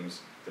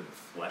games to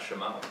flesh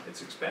them out.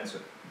 It's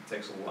expensive. It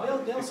takes a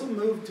lot. They also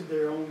moved to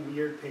their own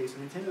weird pace.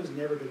 Nintendo's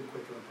never been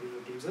quicker on putting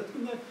out games. That's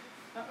been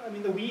I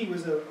mean, the Wii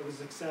was a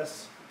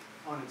success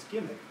on its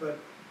gimmick, but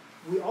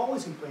we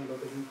always complain about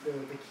the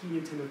key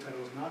Nintendo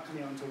titles not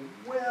coming out until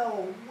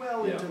well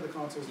into the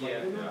console's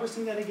life. And we're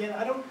seeing that again.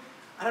 I don't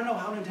know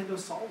how Nintendo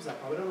solves that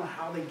problem. I don't know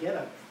how they get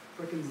a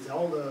freaking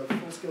Zelda,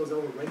 full-scale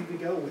Zelda ready to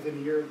go within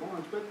a year of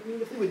launch. But I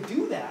mean, if they would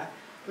do that,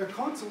 their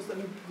consoles, I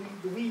mean,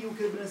 the Wii U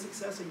could have been a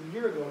success a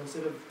year ago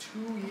instead of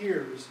 2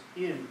 years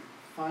in,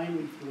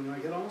 finally feeling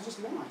like it almost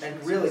just launched.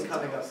 And really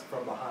coming up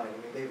from behind. I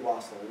mean, they've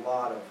lost a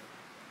lot of,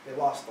 a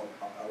lot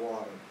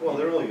of. Well,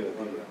 they're only going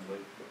to do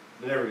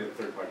they're never going to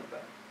third party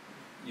back.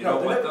 You know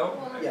what never- though?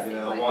 Well, Yeah. you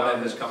know,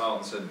 Iwata has come out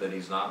and said that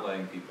he's not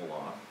laying people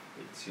off.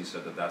 He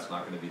said that that's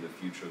not going to be the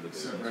future of the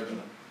Sir business.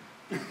 Reginald.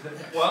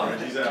 Well,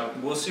 Reggie's out.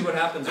 we'll see what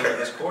happens over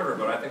this quarter,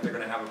 but I think they're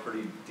going to have a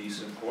pretty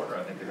decent quarter.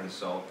 I think they're going to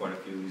sell quite a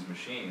few of these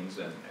machines,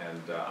 and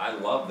I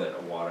love that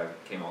Iwata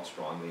came out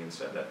strongly and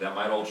said that. That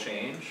might all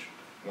change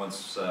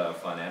once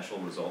financial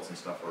results and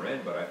stuff are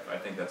in, but I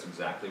think that's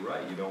exactly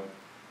right. You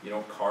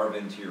don't carve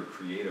into your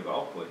creative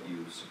output,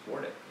 you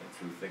support it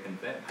through thick and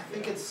thin. I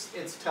think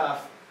it's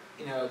tough,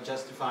 you know,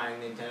 justifying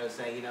Nintendo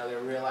saying, you know, they're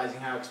realizing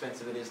how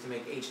expensive it is to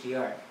make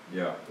HDR.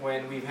 Yeah.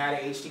 When we've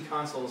had HD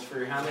consoles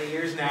for how many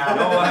years now?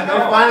 No, I know.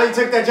 They finally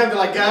took that jump to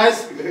like,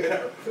 guys,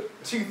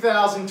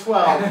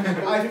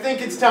 2012, I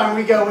think it's time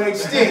we go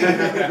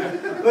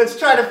HD. Let's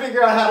try to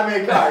figure out how to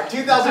make art.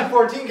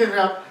 2014 came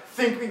around,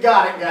 think we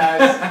got it,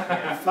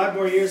 guys. 5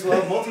 more years, we'll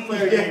have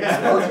multiplayer games.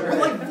 With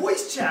like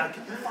voice chat.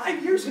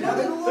 5 years from now,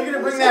 They're gonna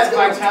bring that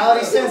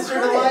vitality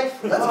sensor to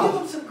life. Let's give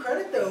them some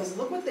credit though.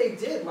 Look what they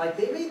did. Like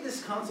they made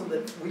this console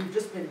that we've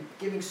just been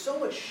giving so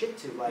much shit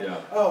to. Like,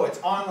 oh, it's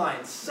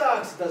online,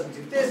 sucks. It doesn't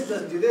do this. It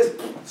doesn't do this.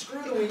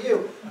 Screw the Wii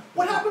U.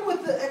 What happened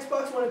with the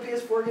Xbox One and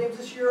PS4 games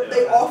this year?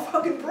 They all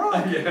fucking broke.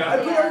 I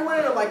put everyone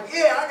in. I'm like,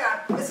 yeah,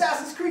 I got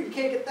Assassin's Creed. You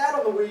can't get that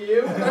on the Wii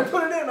U. And I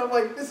put it in. I'm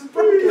like, this is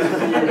broken.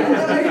 And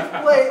then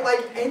I play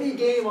like any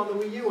game on the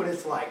Wii U, and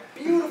it's like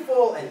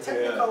beautiful and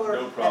Technicolor,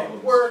 and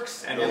it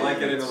works. And you like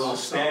it in the little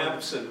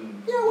stamps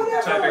and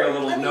whatever. typing a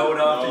little note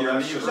off to your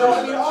music. No,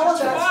 I mean all of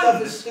that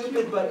stuff is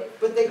stupid, but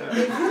they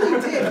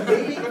really did.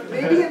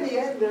 Maybe in the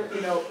end,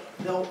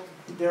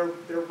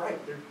 they're right.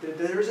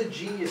 There's a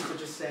genius to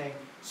just saying,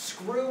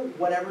 screw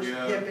whatever's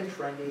hip and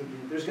trendy.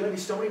 There's going to be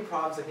so many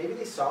problems. Like maybe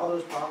they saw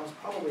those problems.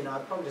 Probably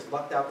not. Probably just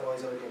lucked out that all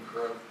these other games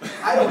broke.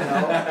 I don't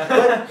know.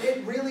 But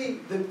it really,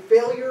 the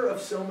failure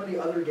of so many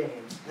other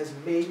games has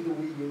made the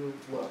Wii U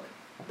look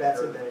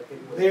better than it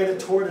would. They're the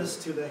tortoise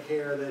to the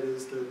hare that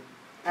is the.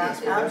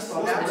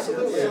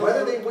 Absolutely.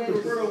 Whether they win.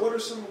 Roberto, what are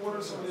some of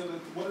the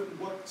other,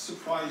 what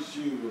surprised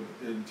you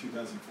in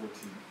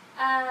 2014?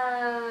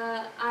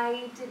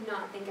 I did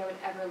not think I would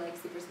ever like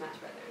Super Smash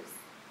Brothers.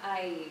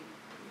 I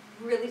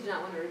really did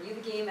not want to review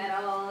the game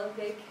at all.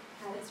 Vic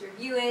had us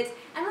review it,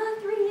 and on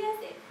the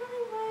 3DS, it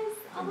really was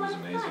a lot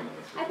of fun.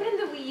 I put in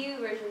the Wii U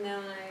version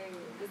though, and I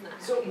was not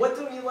happy. So what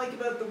don't you like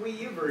about the Wii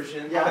U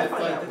version? Yeah, I that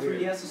find that the 3DS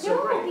weird. is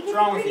so great. Because What's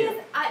wrong with the 3DS,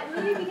 you?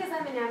 maybe because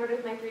I'm enamored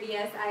with my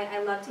 3DS.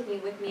 I love taking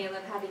it with me. I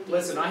love having games.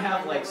 Listen, I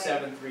have that like way.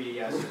 7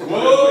 3DS.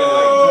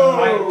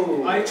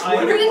 Whoa!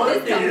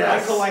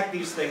 I collect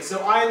these things,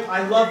 so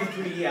I love the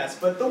 3DS,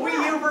 but the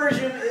Wii U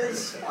version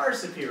is far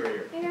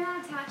superior. They're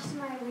not attached to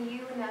my Wii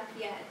U enough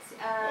yet.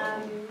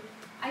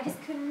 I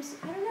just couldn't,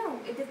 I don't know,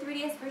 the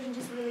 3DS version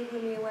just really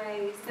blew me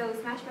away. So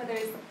Smash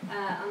Brothers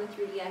on the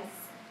 3DS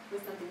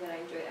was something that I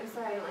enjoyed. I'm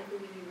sorry I don't like the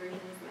Wii U version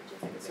as much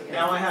as everybody So else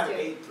now I have does,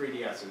 too. 8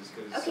 3DSs,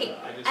 because Okay,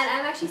 I just... and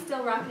I'm actually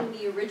still rocking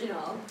the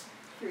original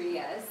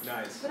 3DS.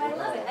 Nice. But I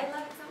love it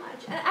so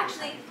much. And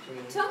actually,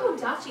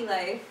 Tomodachi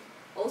Life,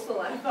 also a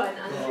lot of fun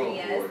on the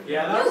 3DS.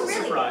 Yeah, that was a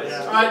really. surprise.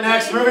 Yeah. Alright,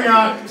 next, moving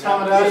on.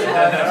 Tomodachi,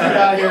 get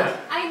out of here.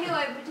 I know,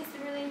 I've just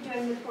been really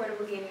enjoying the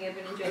portable gaming. I've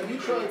been enjoying Have you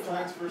the tried 3DS.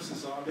 Plants vs.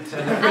 Zombies?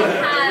 I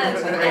have,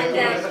 and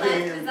Plants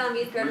vs.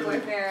 Zombies Garden Really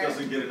Warfare.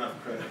 doesn't get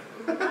enough credit.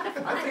 A lot of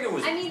fun. I think it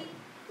was- I mean,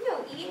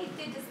 no, EA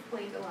did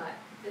disappoint a lot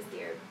this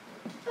year,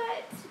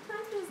 but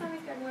Plants vs.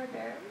 Zombies Garden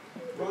Warfare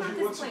did not Roger,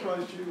 what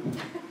disappoint. surprised you?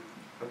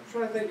 I'm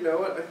trying to think, you know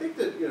what, I think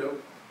that, you know,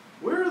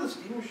 where are the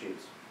Steam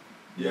machines?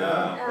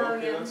 Yeah, Oh,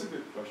 okay, yeah. that's a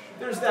good question.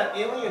 There's that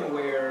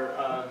Alienware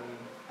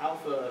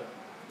alpha machine.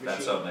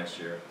 That's up next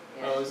year.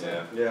 Oh, is it?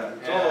 Yeah. Yeah,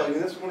 it's all, I mean,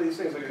 that's one of these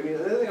things, like, I mean,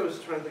 another thing I was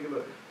trying to think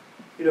about,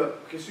 you know,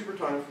 okay, Super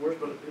Time Force,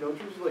 but, you know, in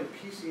terms of like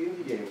PC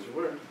indie games, there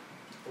weren't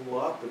a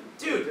lot that.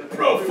 Dude, Yeah,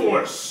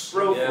 Broforce!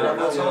 Broforce. Yeah,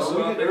 that's you know, also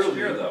we up get next early.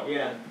 year, though.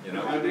 Yeah, You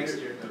know, out next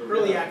year.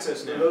 Early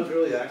access now. Those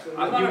early access.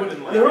 I'm The not,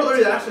 wouldn't like whole it.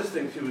 early access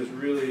thing too is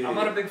really. I'm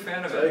not a big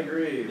fan of I it.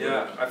 agree.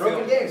 Yeah, I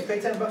Broken feel. games, pay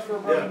 $10 for a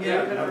broken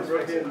Yeah, game. yeah, it's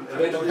broken,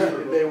 Eventually-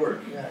 it may work.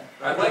 Yeah.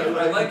 I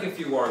like if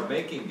you are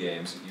making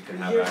games, that you can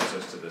have Yeah.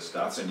 access to this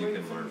stuff and you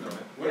can learn from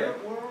it. Where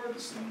are the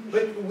Steam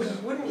But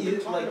machines? wouldn't We've you, been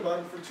talking like, about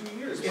it for 2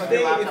 years.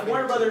 if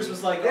Warner Brothers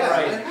was like, Yeah,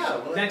 I alright,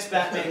 have. Well, next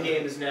Batman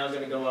game is now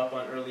gonna go up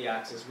on early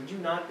access, would you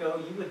not go?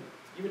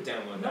 You would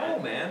download that. No,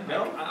 man.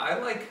 No? I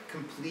like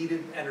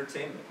completed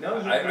entertainment. No,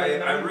 you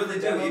I really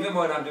do. demo? Even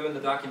when I'm doing the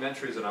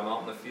documentaries and I'm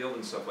out in the field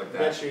and stuff like that.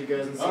 Bet you he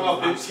goes and sees Oh,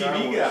 big Star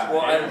TV Wars. guy.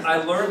 Well, I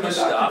learn the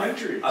stuff.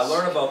 Documentaries. I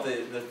learn about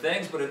the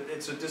things, but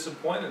it's a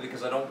disappointment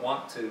because I don't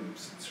want to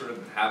sort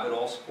of have it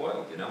all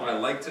spoiled, you know? I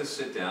like to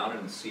sit down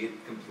and see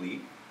it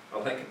complete. I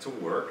like it to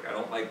work. I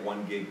don't like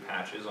 1 gig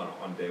patches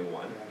on day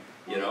one.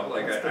 You know,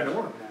 like That's I the don't.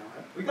 norm now,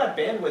 right? We got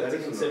bandwidth That to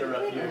is consider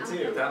up here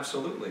too.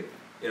 Absolutely.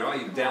 You know,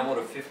 you download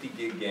a 50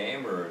 gig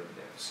game or,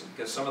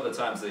 because some of the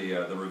times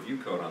the review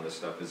code on this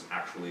stuff is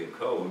actually a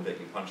code that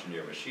you punch into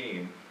your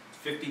machine. It's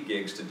 50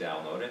 gigs to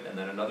download it and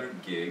then another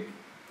gig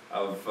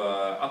of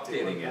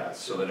updating it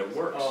so that it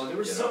works. Oh, there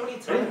were you so know? many I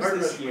need times hard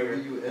this drive for year.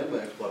 Wii U and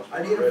Xbox.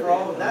 I need it for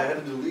all of and I that.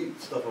 had to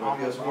delete stuff on my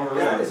Almost PS4. all of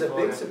That Yeah. is a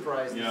big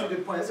surprise. Yeah. That's a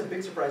good point. That's a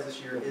big surprise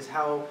this year is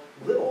how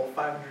little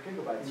 500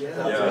 gigabytes Yeah. turns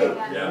out to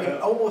Yeah, be. yeah. I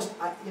mean, almost,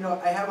 you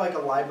know, I have like a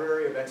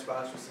library of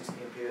Xbox 360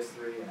 and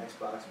PS3 and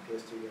Xbox and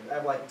PS2 games. I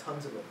have like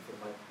tons of them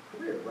from my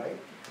career, right?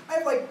 I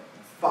have like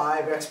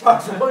 5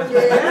 Xbox One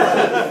games,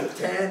 like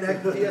 10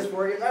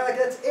 PS4 games. Like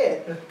that's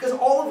it, because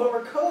all of them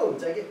are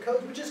codes. I get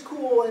codes, which is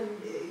cool, and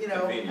you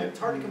know, Convenient. it's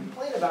hard to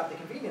complain about the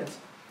convenience.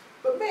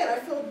 But man, I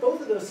filled both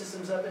of those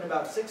systems up in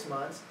about 6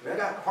 months. I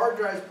got hard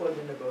drives plugged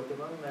into both of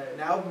them.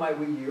 Now my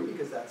Wii U,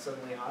 because that's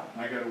suddenly hot.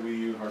 I got a Wii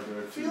U hard drive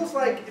It too. feels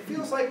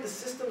like the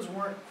systems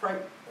weren't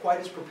quite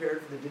as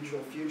prepared for the digital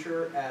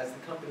future as the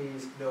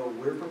companies know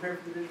we're prepared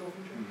for the digital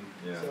future.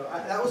 Mhm. Yeah.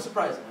 So that was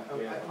surprising.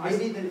 Yeah.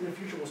 Maybe in the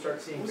future we'll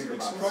start seeing What was the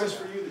bigger big boxes. surprise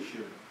for you this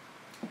year?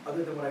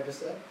 Other than what I just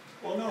said.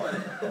 Well, no,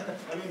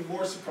 I mean,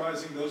 more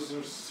surprising, those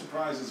are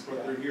surprises,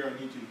 but they're here, I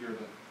need to hear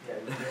them.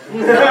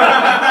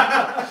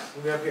 Yeah.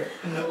 We'll be up here.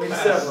 We can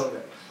sit up a little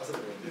bit. I'll sit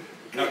up a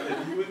little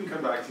bit. Now, we can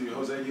come back to you.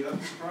 Jose, do you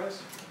have a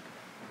surprise?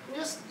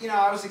 Just, you know,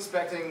 I was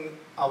expecting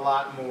a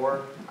lot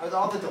more.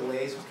 All the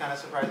delays was kind of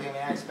surprising. I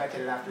mean, I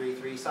expected it after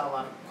E3. Saw a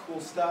lot of cool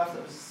stuff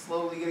that was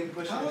slowly getting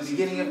pushed into the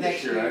beginning of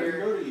next I didn't year.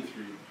 go to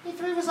E3.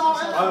 E3 was all.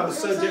 Oh, it was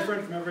so a-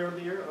 different from every other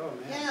year? Oh,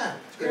 man.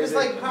 Yeah, it was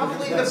like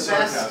probably the That's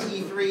best sarcasm.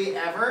 E3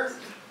 ever.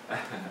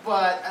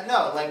 But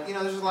no, like, you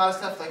know, there's a lot of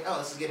stuff like, oh,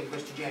 this is getting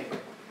pushed to January.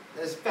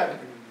 This is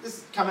February. This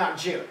is coming out in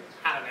June.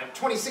 I don't know,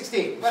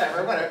 2016,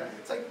 whatever.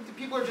 It's like the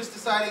people are just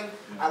deciding.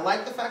 I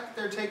like the fact that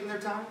they're taking their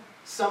time.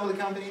 Some of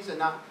the companies are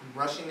not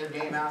rushing their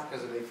game out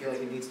because they feel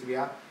like it needs to be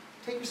out.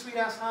 Take your sweet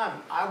ass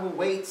time. I will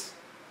wait.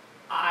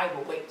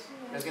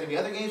 There's going to be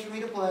other games for me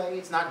to play.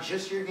 It's not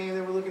just your game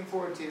that we're looking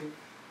forward to.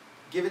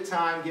 Give it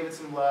time, give it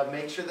some love,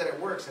 make sure that it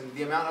works. And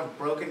the amount of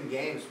broken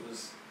games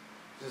was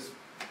just,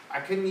 I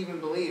couldn't even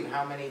believe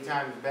how many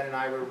times Ben and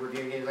I were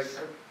reviewing games like,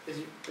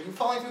 are you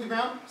falling through the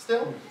ground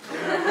still?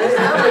 It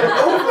happened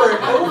over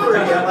and over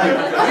again.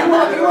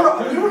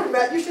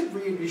 Like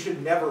you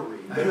should never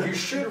read, but you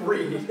should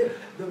read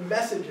the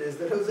messages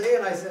that Jose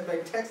and I sent by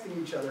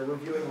texting each other,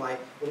 reviewing like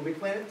Little Big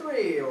Planet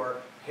 3 or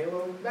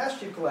Halo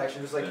Master Chief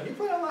Collection. It's like, can you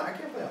play online? I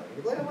can't play online. Can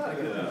you play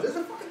online? There's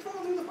a fucking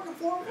fall through the fucking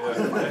floor.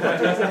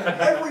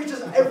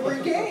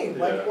 Every game.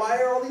 Like, why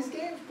are all these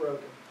games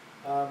broken?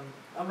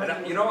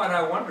 You know, and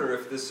I wonder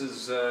if this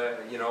is,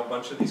 you know, a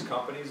bunch of these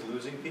companies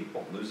losing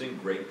people, losing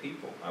great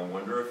people. I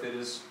wonder if it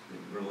is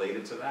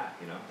related to that,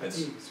 you know.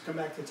 Teams. Come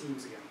back to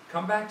teams again.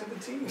 Come back to the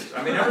teams.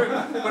 I mean,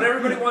 but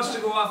everybody wants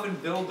to go off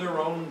and build their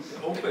own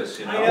opus,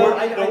 you know.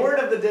 The word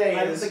of the day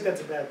I don't is think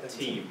that's a bad thing.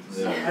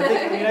 teams.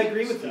 I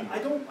agree with you.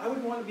 I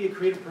wouldn't want to be a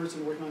creative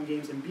person working on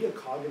games and be a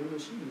cog in a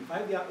machine. If I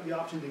had the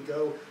option to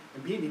go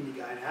and be an indie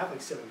guy and have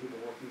like 7 people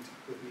working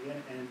with me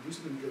and do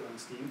something good on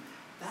Steam,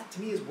 that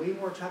to me is way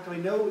more attractive. I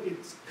know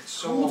it's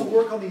cool to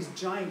work on these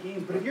giant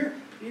games, but if you're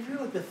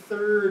like the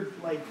third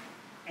like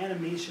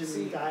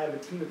animation guy out of a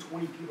team of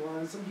 20 people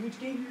on some huge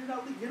game, you're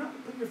not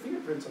putting your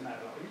fingerprints on that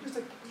at all. You're just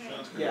like,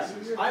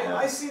 Yeah,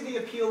 I see the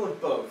appeal of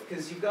both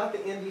because you've got the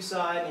indie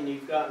side and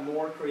you've got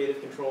more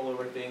creative control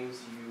over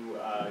things.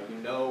 You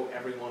know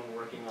everyone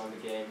working on the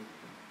game,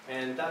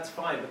 and that's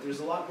fine. But there's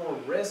a lot more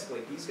risk.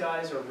 Like these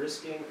guys are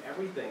risking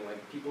everything.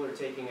 Like people are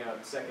taking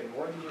out second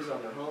mortgages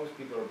on their homes.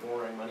 People are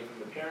borrowing money from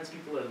their parents.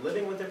 People are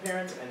living with their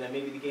parents, and then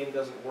maybe the game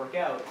doesn't work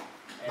out.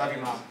 Love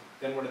you, Mom.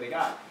 Then what do they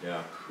got?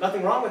 Yeah.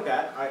 Nothing wrong with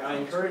that. I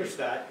encourage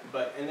that.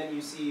 But and then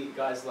you see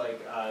guys like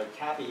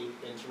Cappy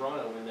in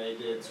Toronto when they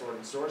did Sword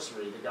and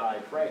Sorcery. The guy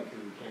Craig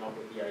who came up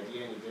with the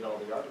idea and he did all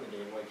the art in the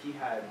game. Like he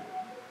had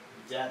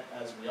debt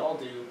as we all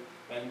do.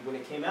 And when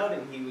it came out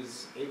and he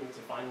was able to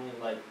finally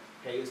like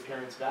pay his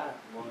parents back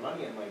more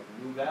money and like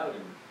move out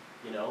and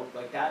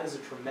like that is a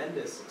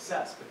tremendous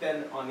success. But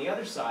then on the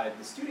other side,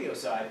 the studio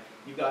side,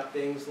 you got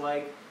things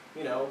like,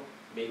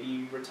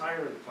 maybe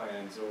retirement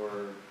plans or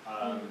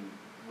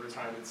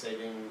retirement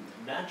saving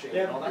matching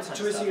and all that it's a kind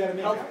of choice stuff. you gotta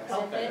make.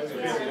 Help that.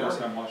 Yeah.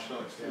 Work on Watch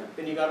Dogs too.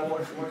 Then you gotta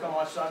work on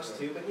Watch Dogs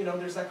too. But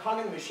there's that cog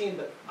in the machine.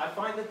 But I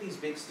find that these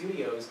big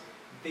studios,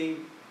 they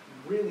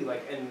really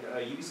and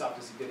Ubisoft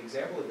is a good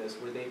example of this,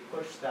 where they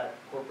push that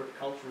corporate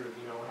culture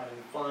of having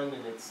fun,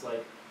 and it's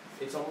like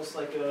it's almost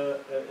like a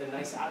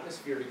nice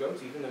atmosphere to go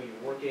to, even though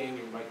you're working,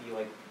 you might be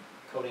like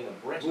coding a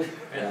brick.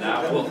 And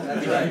that will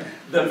That's right.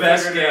 the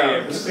best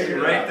games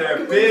right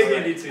there, big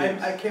indie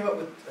teams. I came up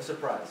with a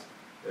surprise.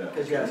 Yeah.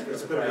 Because you asked for a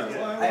surprise.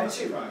 Well, I have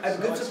two. I have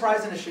a good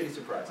surprise and a shitty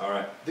surprise. All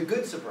right. The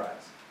good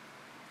surprise,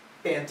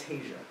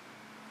 Fantasia.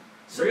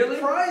 Really?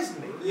 Surprised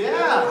me. Yeah.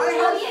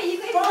 Oh yeah, you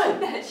guys fun.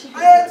 did that. She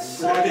I had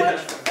so much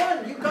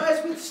fun. You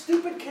guys with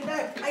stupid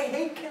Kinect. I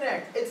hate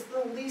Kinect. It's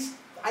the least.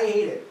 I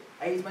hate it.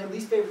 It's my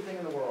least favorite thing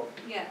in the world.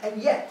 Yeah.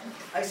 And yet,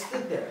 I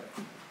stood there,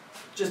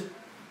 just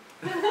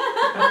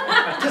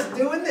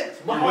doing this.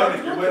 You're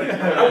winning.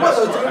 I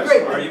was doing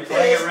great. Are you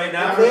playing it right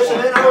now? And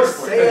then I was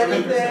saying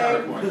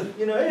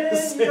anything, in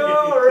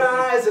your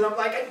eyes, and I'm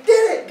like, I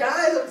did it,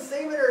 guys. I'm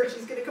saving her.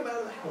 She's gonna come out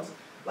of the house.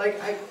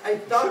 Like I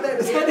thought that.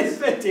 Is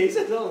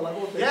Fantasia still a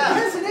level of Yeah.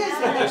 Yes, it is.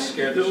 Yeah. Just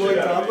scared the shit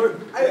out of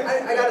me.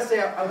 I gotta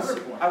say, I was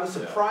Yeah.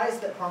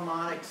 surprised that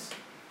Harmonix.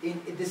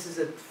 This is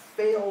a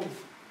failed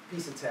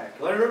piece of tech.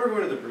 Well, I remember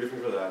going to the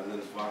briefing for that and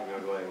then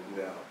Svanga going,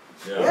 no.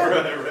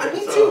 Yeah, me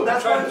too. So, I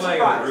That's why tried I'm playing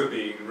surprised. with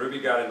Ruby. Ruby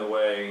got in the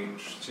way.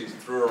 She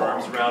threw her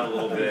arms around a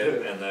little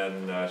bit, and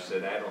then she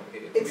said, "I don't.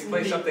 Can It's we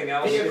play neat. something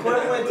else?" The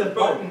equivalent of Boom.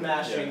 button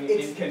mashing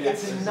in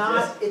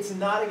Kinect. It's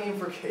not a game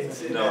for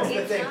kids. No. That's the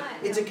It's thing. not,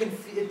 It's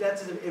no.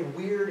 that's a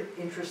weird,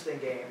 interesting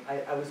game.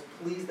 I was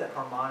pleased that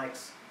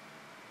Harmonix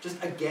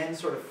just again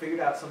sort of figured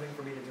out something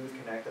for me to do with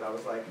Kinect that I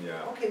was like,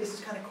 Yeah. okay, this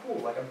is kind of cool.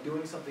 Like I'm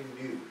doing something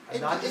new. I'm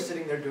not just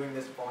sitting there doing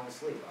this, falling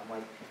asleep. I'm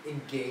like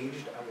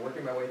engaged. I'm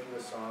working my way through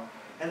a song.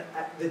 And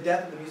the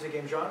death of the music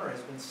game genre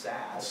has been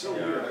sad. It's so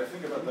Yeah. weird. I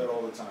think about that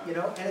all the time.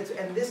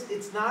 And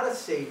it's not a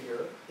savior.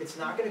 It's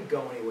not going to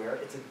go anywhere.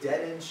 It's a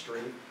dead end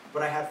street.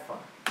 But I had fun.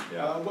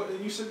 Yeah.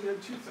 And you said you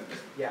had two things.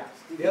 Yeah.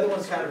 The other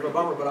one's kind of a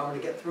bummer, but I'm going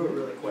to get through it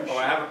really quick. Oh,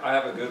 I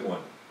have a good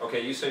one.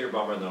 Okay, you say your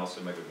bummer, and then I'll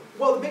say my good one.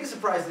 Well, the biggest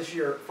surprise this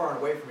year, far and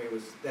away from me,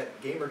 was that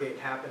Gamergate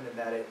happened and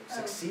that it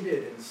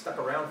succeeded and stuck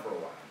around for a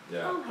while.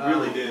 Yeah. Oh, It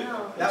really did.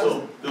 no. That Until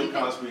was- Bill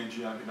Cosby and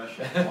Gian Ganesh.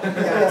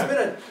 Yeah, it's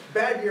been a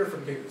bad year for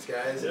news,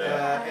 guys,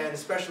 Yeah. and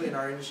especially in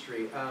our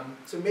industry.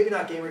 So maybe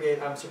not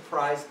Gamergate. I'm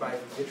surprised by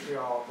the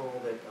vitriol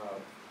hurled at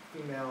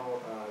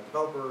female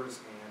developers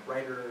and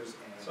writers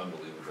It's and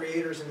unbelievable.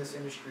 creators in this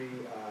industry,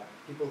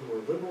 people who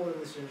are liberal in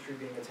this industry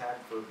being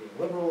attacked for being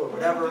liberal or I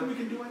don't whatever. think we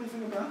can do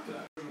anything about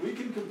that. We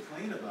can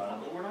complain about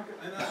it, but we're not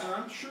gonna, and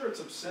I'm sure it's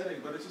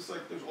upsetting, but it's just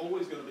like, there's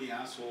always gonna be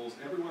assholes.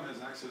 Everyone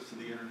has access to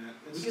the internet.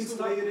 It's We can just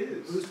the stop way it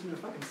is. boosting their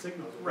fucking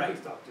signals. We Right.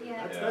 can stop doing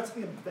Yeah. that. Yeah. That's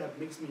the thing that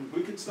makes me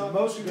We can stop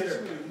most most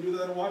bitter. We can do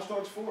that in Watch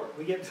Dogs 4.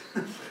 We get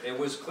It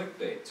was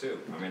clickbait too.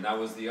 I mean, that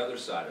was the other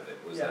side of it.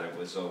 Was that Yeah. it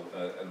was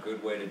a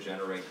good way to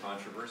generate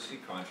controversy.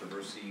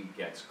 Controversy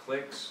gets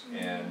clicks,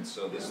 and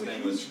so this It's a thing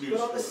huge was. news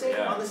But on the story.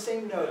 same Yeah. on the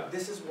same note, Yeah.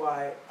 this is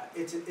why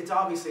it's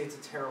obviously it was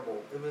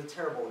a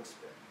terrible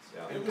experience.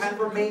 Yeah. It was kind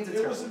of a- remains a It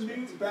terrible was a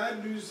experience.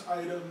 bad news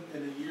item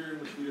in a year in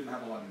which we didn't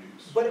have a lot of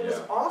news. But it was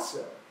Yeah.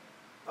 also,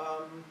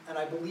 and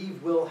I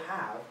believe will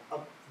have a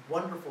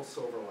wonderful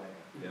silver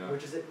lining, Yeah.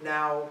 which is it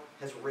now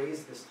has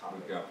raised this topic.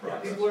 We've got Yeah,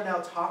 progress. people are now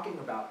talking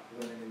about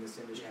women in this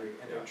industry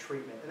and Yeah. their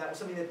treatment, and that was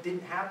something that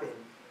didn't happen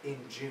in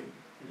June.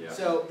 Yeah.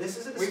 So this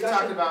is a We've discussion.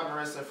 talked about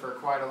Marissa for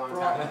quite a long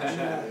time.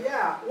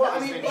 Yeah, well, I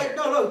It's mean, been like, here.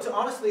 no,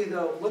 honestly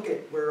though, look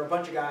at, we're a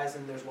bunch of guys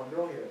and there's one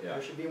girl here. Yeah.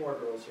 There should be more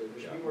girls here, there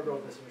should Yeah. be more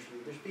girls in this industry,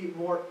 there should be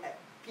more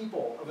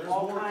people of There's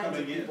all more kinds of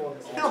coming in. people in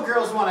this You You know, industry.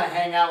 girls want to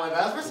hang out with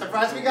us. We're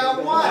surprised we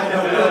got one. I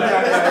know.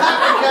 It's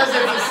not because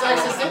it's a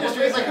sexist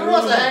industry. It's like, who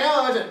wants to hang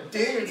out with a bunch of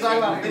dudes talking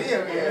about video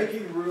We're games?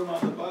 making room on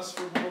the bus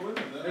for more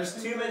women.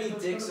 There's too many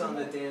dicks on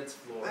the dance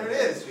floor. There it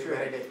is. Too True.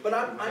 many. But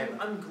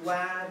I'm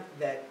glad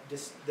that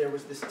there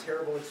was this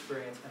terrible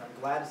experience, and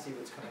I'm glad to see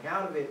what's coming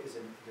out of it is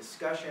a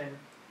discussion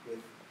with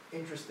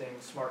interesting,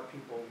 smart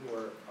people who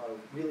are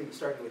really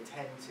starting to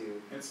attend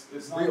to.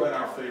 It's not Real been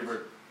our topics.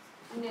 favorite.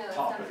 No, it's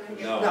Topic. not gonna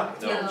be. No, No,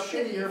 it's no. been a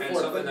shitty year And for it,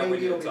 something but that we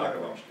maybe need to it'll be talk better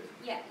about. next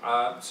year.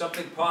 Yeah.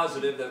 Something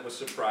positive that was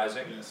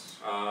surprising. Yes.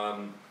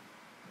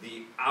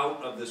 The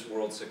out of this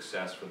world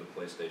success for the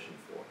PlayStation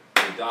 4.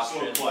 The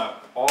adoption Slow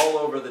clap. all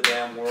over the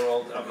damn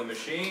world of the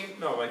machine.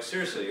 No, like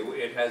seriously,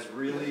 it has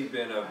really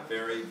been a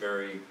very,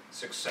 very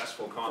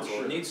successful console.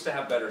 sure. It needs to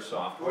have better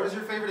software. What was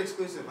your favorite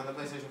exclusive on the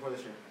PlayStation 4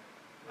 this year?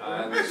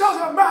 It It was,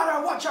 doesn't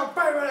matter what your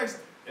favorite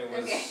exclusive. it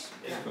was Okay.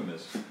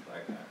 infamous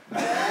like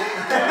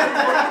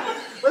that.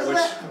 Wasn't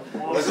Which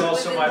that? was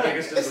also my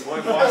biggest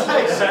disappointment.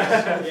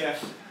 Yeah.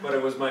 but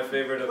it was my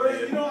favorite of But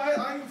the. you know,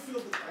 I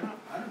feel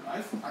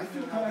I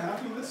feel kind of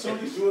happy that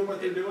Sony's doing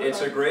what they're doing.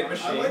 It's a great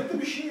machine. I like the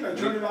machine. I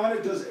turn it on.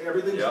 It does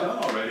everything's Yeah. done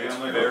already. It's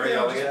I'm like, very okay,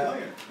 I'll just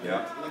elegant. play it.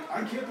 Yeah. Like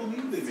I can't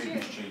believe they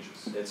made these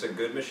changes. It's a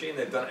good machine.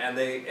 They've done, and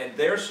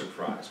they're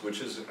surprised,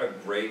 which is a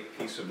great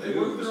piece of They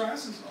work news. their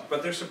asses off.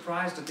 But they're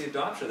surprised at the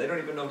adoption. They don't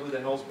even know who the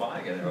hell's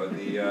buying it. Or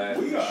We the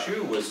are.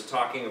 Shu was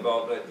talking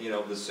about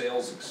the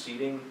sales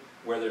exceeding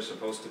where they're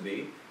supposed to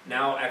be.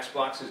 Now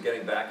Xbox is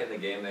getting back in the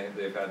game.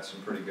 They've had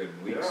some pretty good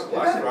weeks. Yeah,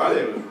 Black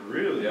Friday was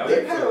really Yeah. big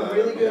They've had for a that.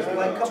 really good, Yeah.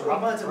 like, couple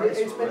of months, I mean, Price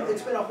it's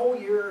for been a whole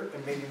year,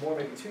 and maybe more,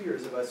 maybe 2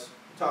 years of us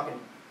talking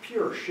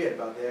pure shit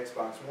about the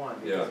Xbox One,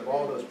 because Yeah. of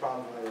all those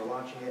problems when they were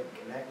launching it,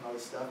 and Kinect and all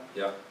this stuff.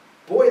 Yeah.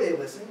 Boy, they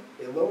listened,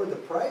 they lowered the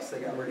price, they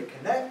got rid of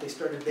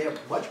Kinect, they have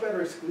much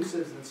better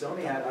exclusives than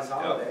Sony had this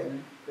holiday.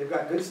 They've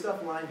got good stuff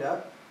lined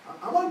up.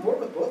 I'm on board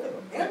with both of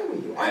them, and the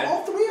Wii U,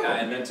 all three of them.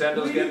 And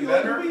Nintendo's Wii getting U,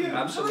 like better. Wii U.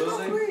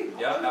 Absolutely. I agree.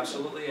 Yeah,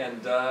 absolutely.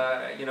 And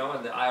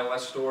and the iOS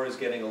store is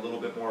getting a little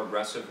bit more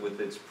aggressive with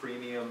its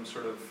premium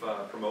sort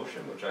of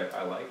promotion, which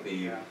I like.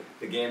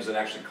 The games that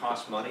actually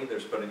cost money, they're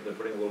putting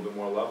a little bit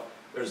more love.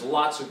 There's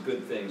lots of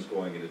good things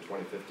going into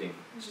 2015.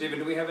 Stephen,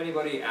 do we have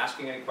anybody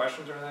asking any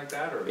questions or anything like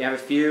that? Or? We have a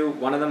few.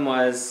 One of them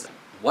was,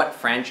 what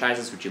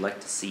franchises would you like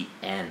to see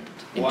end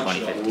in Watch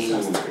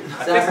 2015?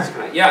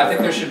 I think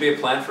there should be a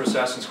plan for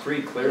Assassin's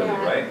Creed, clearly,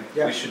 Yeah. right?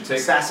 Yeah. We should take.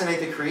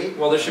 Assassinate the Creed?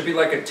 Well, there should be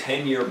like a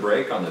 10-year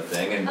break on the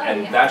thing, and Oh,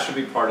 yeah. that should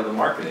be part of the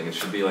marketing. It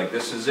should be like,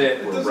 this is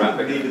it, It we're doesn't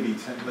wrapping need it. to be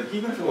 10, like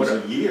even if it was a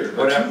Whatever. year or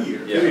Whatever. 2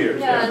 years. Yeah. 2 years.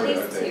 No, at yeah,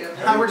 least I think.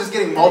 two. Now we're just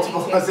getting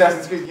multiple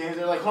Assassin's Creed games.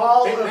 They're like,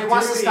 Call they of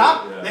want to Duty.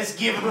 stop? Yeah. Let's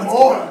give them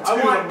more.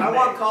 I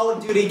want Call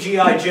of Duty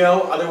G.I.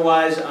 Joe,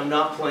 otherwise I'm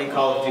not playing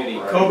Call of Duty.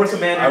 Right. Cobra I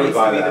Commander would needs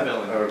buy to be that. the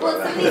villain. I would buy Well,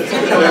 that. some of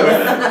these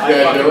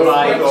Yeah, fucking those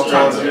buy like all G.I.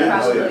 kinds of Joe. games,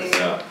 Probably. yeah.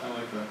 Yeah. I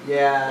like that.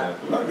 Yeah.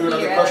 Not good. Another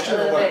Here, question a or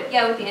little what? bit.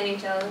 Yeah, with the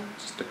NHL.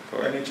 Just looking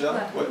for it.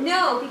 NHL? What?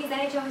 No, because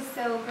NHL is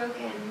so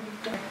broken.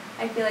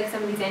 I feel like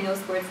some of these annual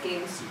sports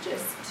games should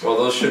just. Well,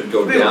 those should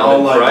go They down all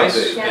in line up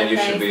price, there. and you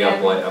should be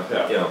up,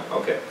 Yeah.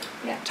 okay.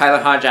 Tyler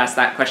Hodge asked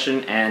that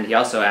question, and he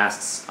also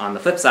asks, on the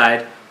flip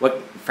side,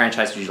 what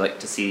franchise would you like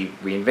to see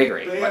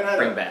reinvigate? What Bayonetta.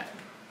 bring back?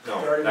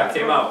 No, that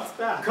came out. It's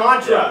back.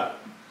 Contra!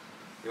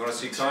 You wanna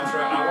see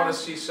Contra? I wanna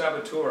see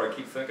Saboteur, I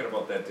keep thinking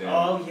about that damn.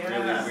 Oh, yeah.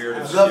 Really weird.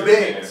 The obscure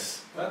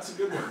Bigs. That's a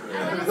good one.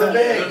 I wanna The see-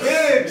 Bigs.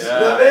 Bigs! Yeah.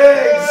 The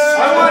Bigs!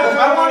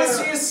 I want to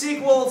see a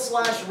sequel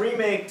 /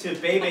 remake to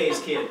Bebe's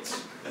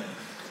Kids.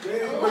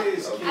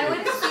 Baby's Okay. I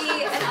want to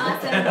see an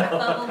awesome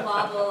Bubble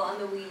Bobble on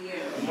the Wii U.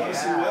 You wanna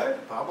see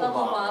what? Bubble Bubble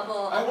Bobble.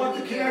 Bobble I on want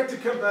the the Wii U. Kinect to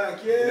come back,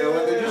 yeah! You know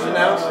what, they just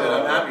announced it,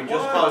 I'm happy,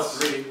 Just What? Cause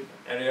 3.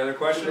 Any other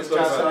questions? Just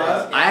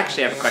Cause I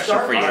actually have a question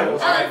for you. Oh,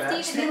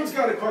 Steven. Steven's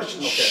got a question.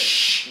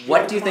 Okay.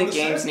 What do you think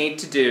games need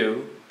to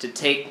do to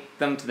take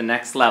them to the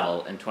next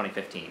level in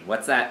 2015?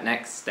 What's that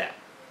next step?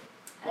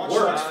 Watch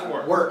Work. Dogs 4.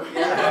 Work.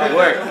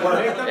 Work.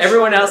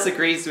 Everyone else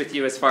agrees with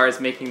you as far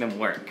as making them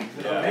work.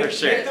 Yeah. For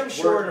sure. Make them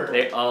shorter.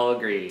 They all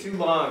agree. Too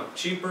long.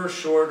 Cheaper,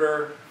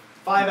 shorter,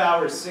 5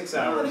 hours, 6 No,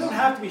 hours. they don't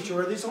have to be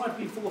short, they just don't have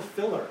to be full of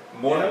filler.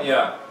 more,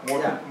 Yeah.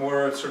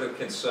 more sort of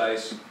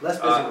concise, Less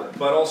busy work.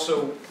 but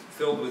also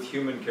filled with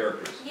human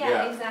characters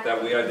Yeah, exactly.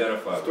 that we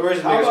identify with.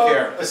 Stories How make us about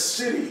care. a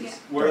city Yeah.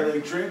 where they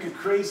drink a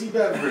crazy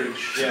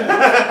beverage? Yeah.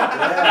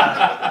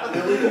 Yeah.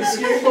 They can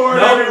skateboard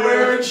No.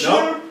 everywhere and shoot?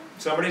 No.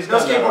 Somebody's No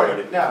done that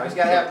already. skateboarding. No, he's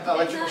got to have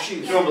electrical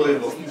shoes. Yeah.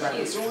 Unbelievable.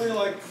 It's only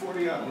like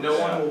 40 hours. No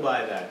one will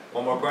buy that.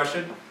 One more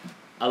question?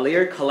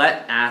 Alir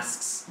Colette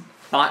asks,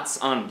 thoughts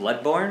on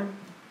Bloodborne?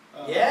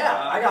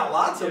 Yeah, I got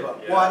lots of them.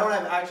 Yeah. Well, I don't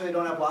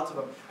have lots of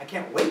them. I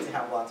can't wait to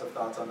have lots of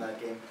thoughts on that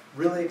game.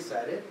 Really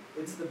excited.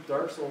 It's the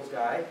Dark Souls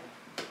guy.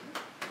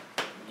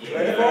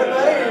 Ready for it,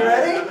 buddy? You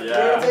ready? Yeah.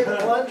 Ready to take a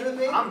plunge with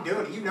me? I'm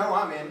doing it. You know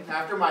I'm in.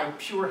 After my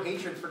pure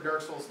hatred for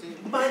Dark Souls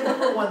 2. My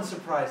 #1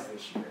 surprise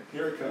this year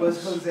Here it comes.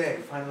 was Jose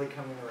finally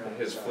coming around.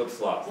 His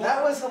flip-flop.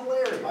 That was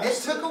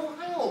hilarious. It took a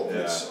while. Yeah.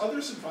 It's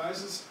other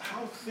surprises,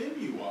 how thin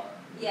you are.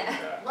 Yeah.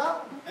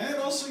 Well, And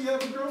also you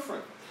have a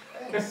girlfriend.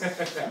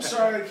 I'm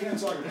sorry I can't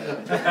talk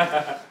about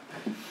it.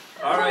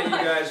 All right, you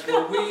guys.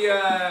 Well, we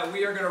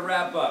are going to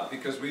wrap up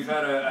because we've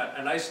had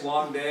a nice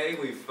long day.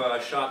 We've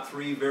shot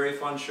 3 very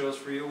fun shows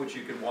for you, which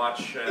you can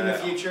watch in the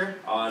future.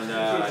 on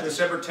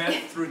December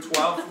 10th through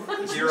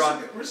 12th here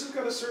on Rissa's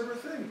got a server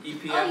thing. Oh, you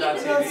didn't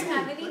EPN.tv.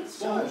 have any?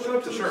 Well, hold it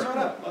up to the Sure. front.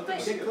 Let them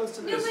But- see Get it. close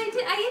to No, this. but I Take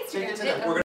it Instagrammed to it. them. We're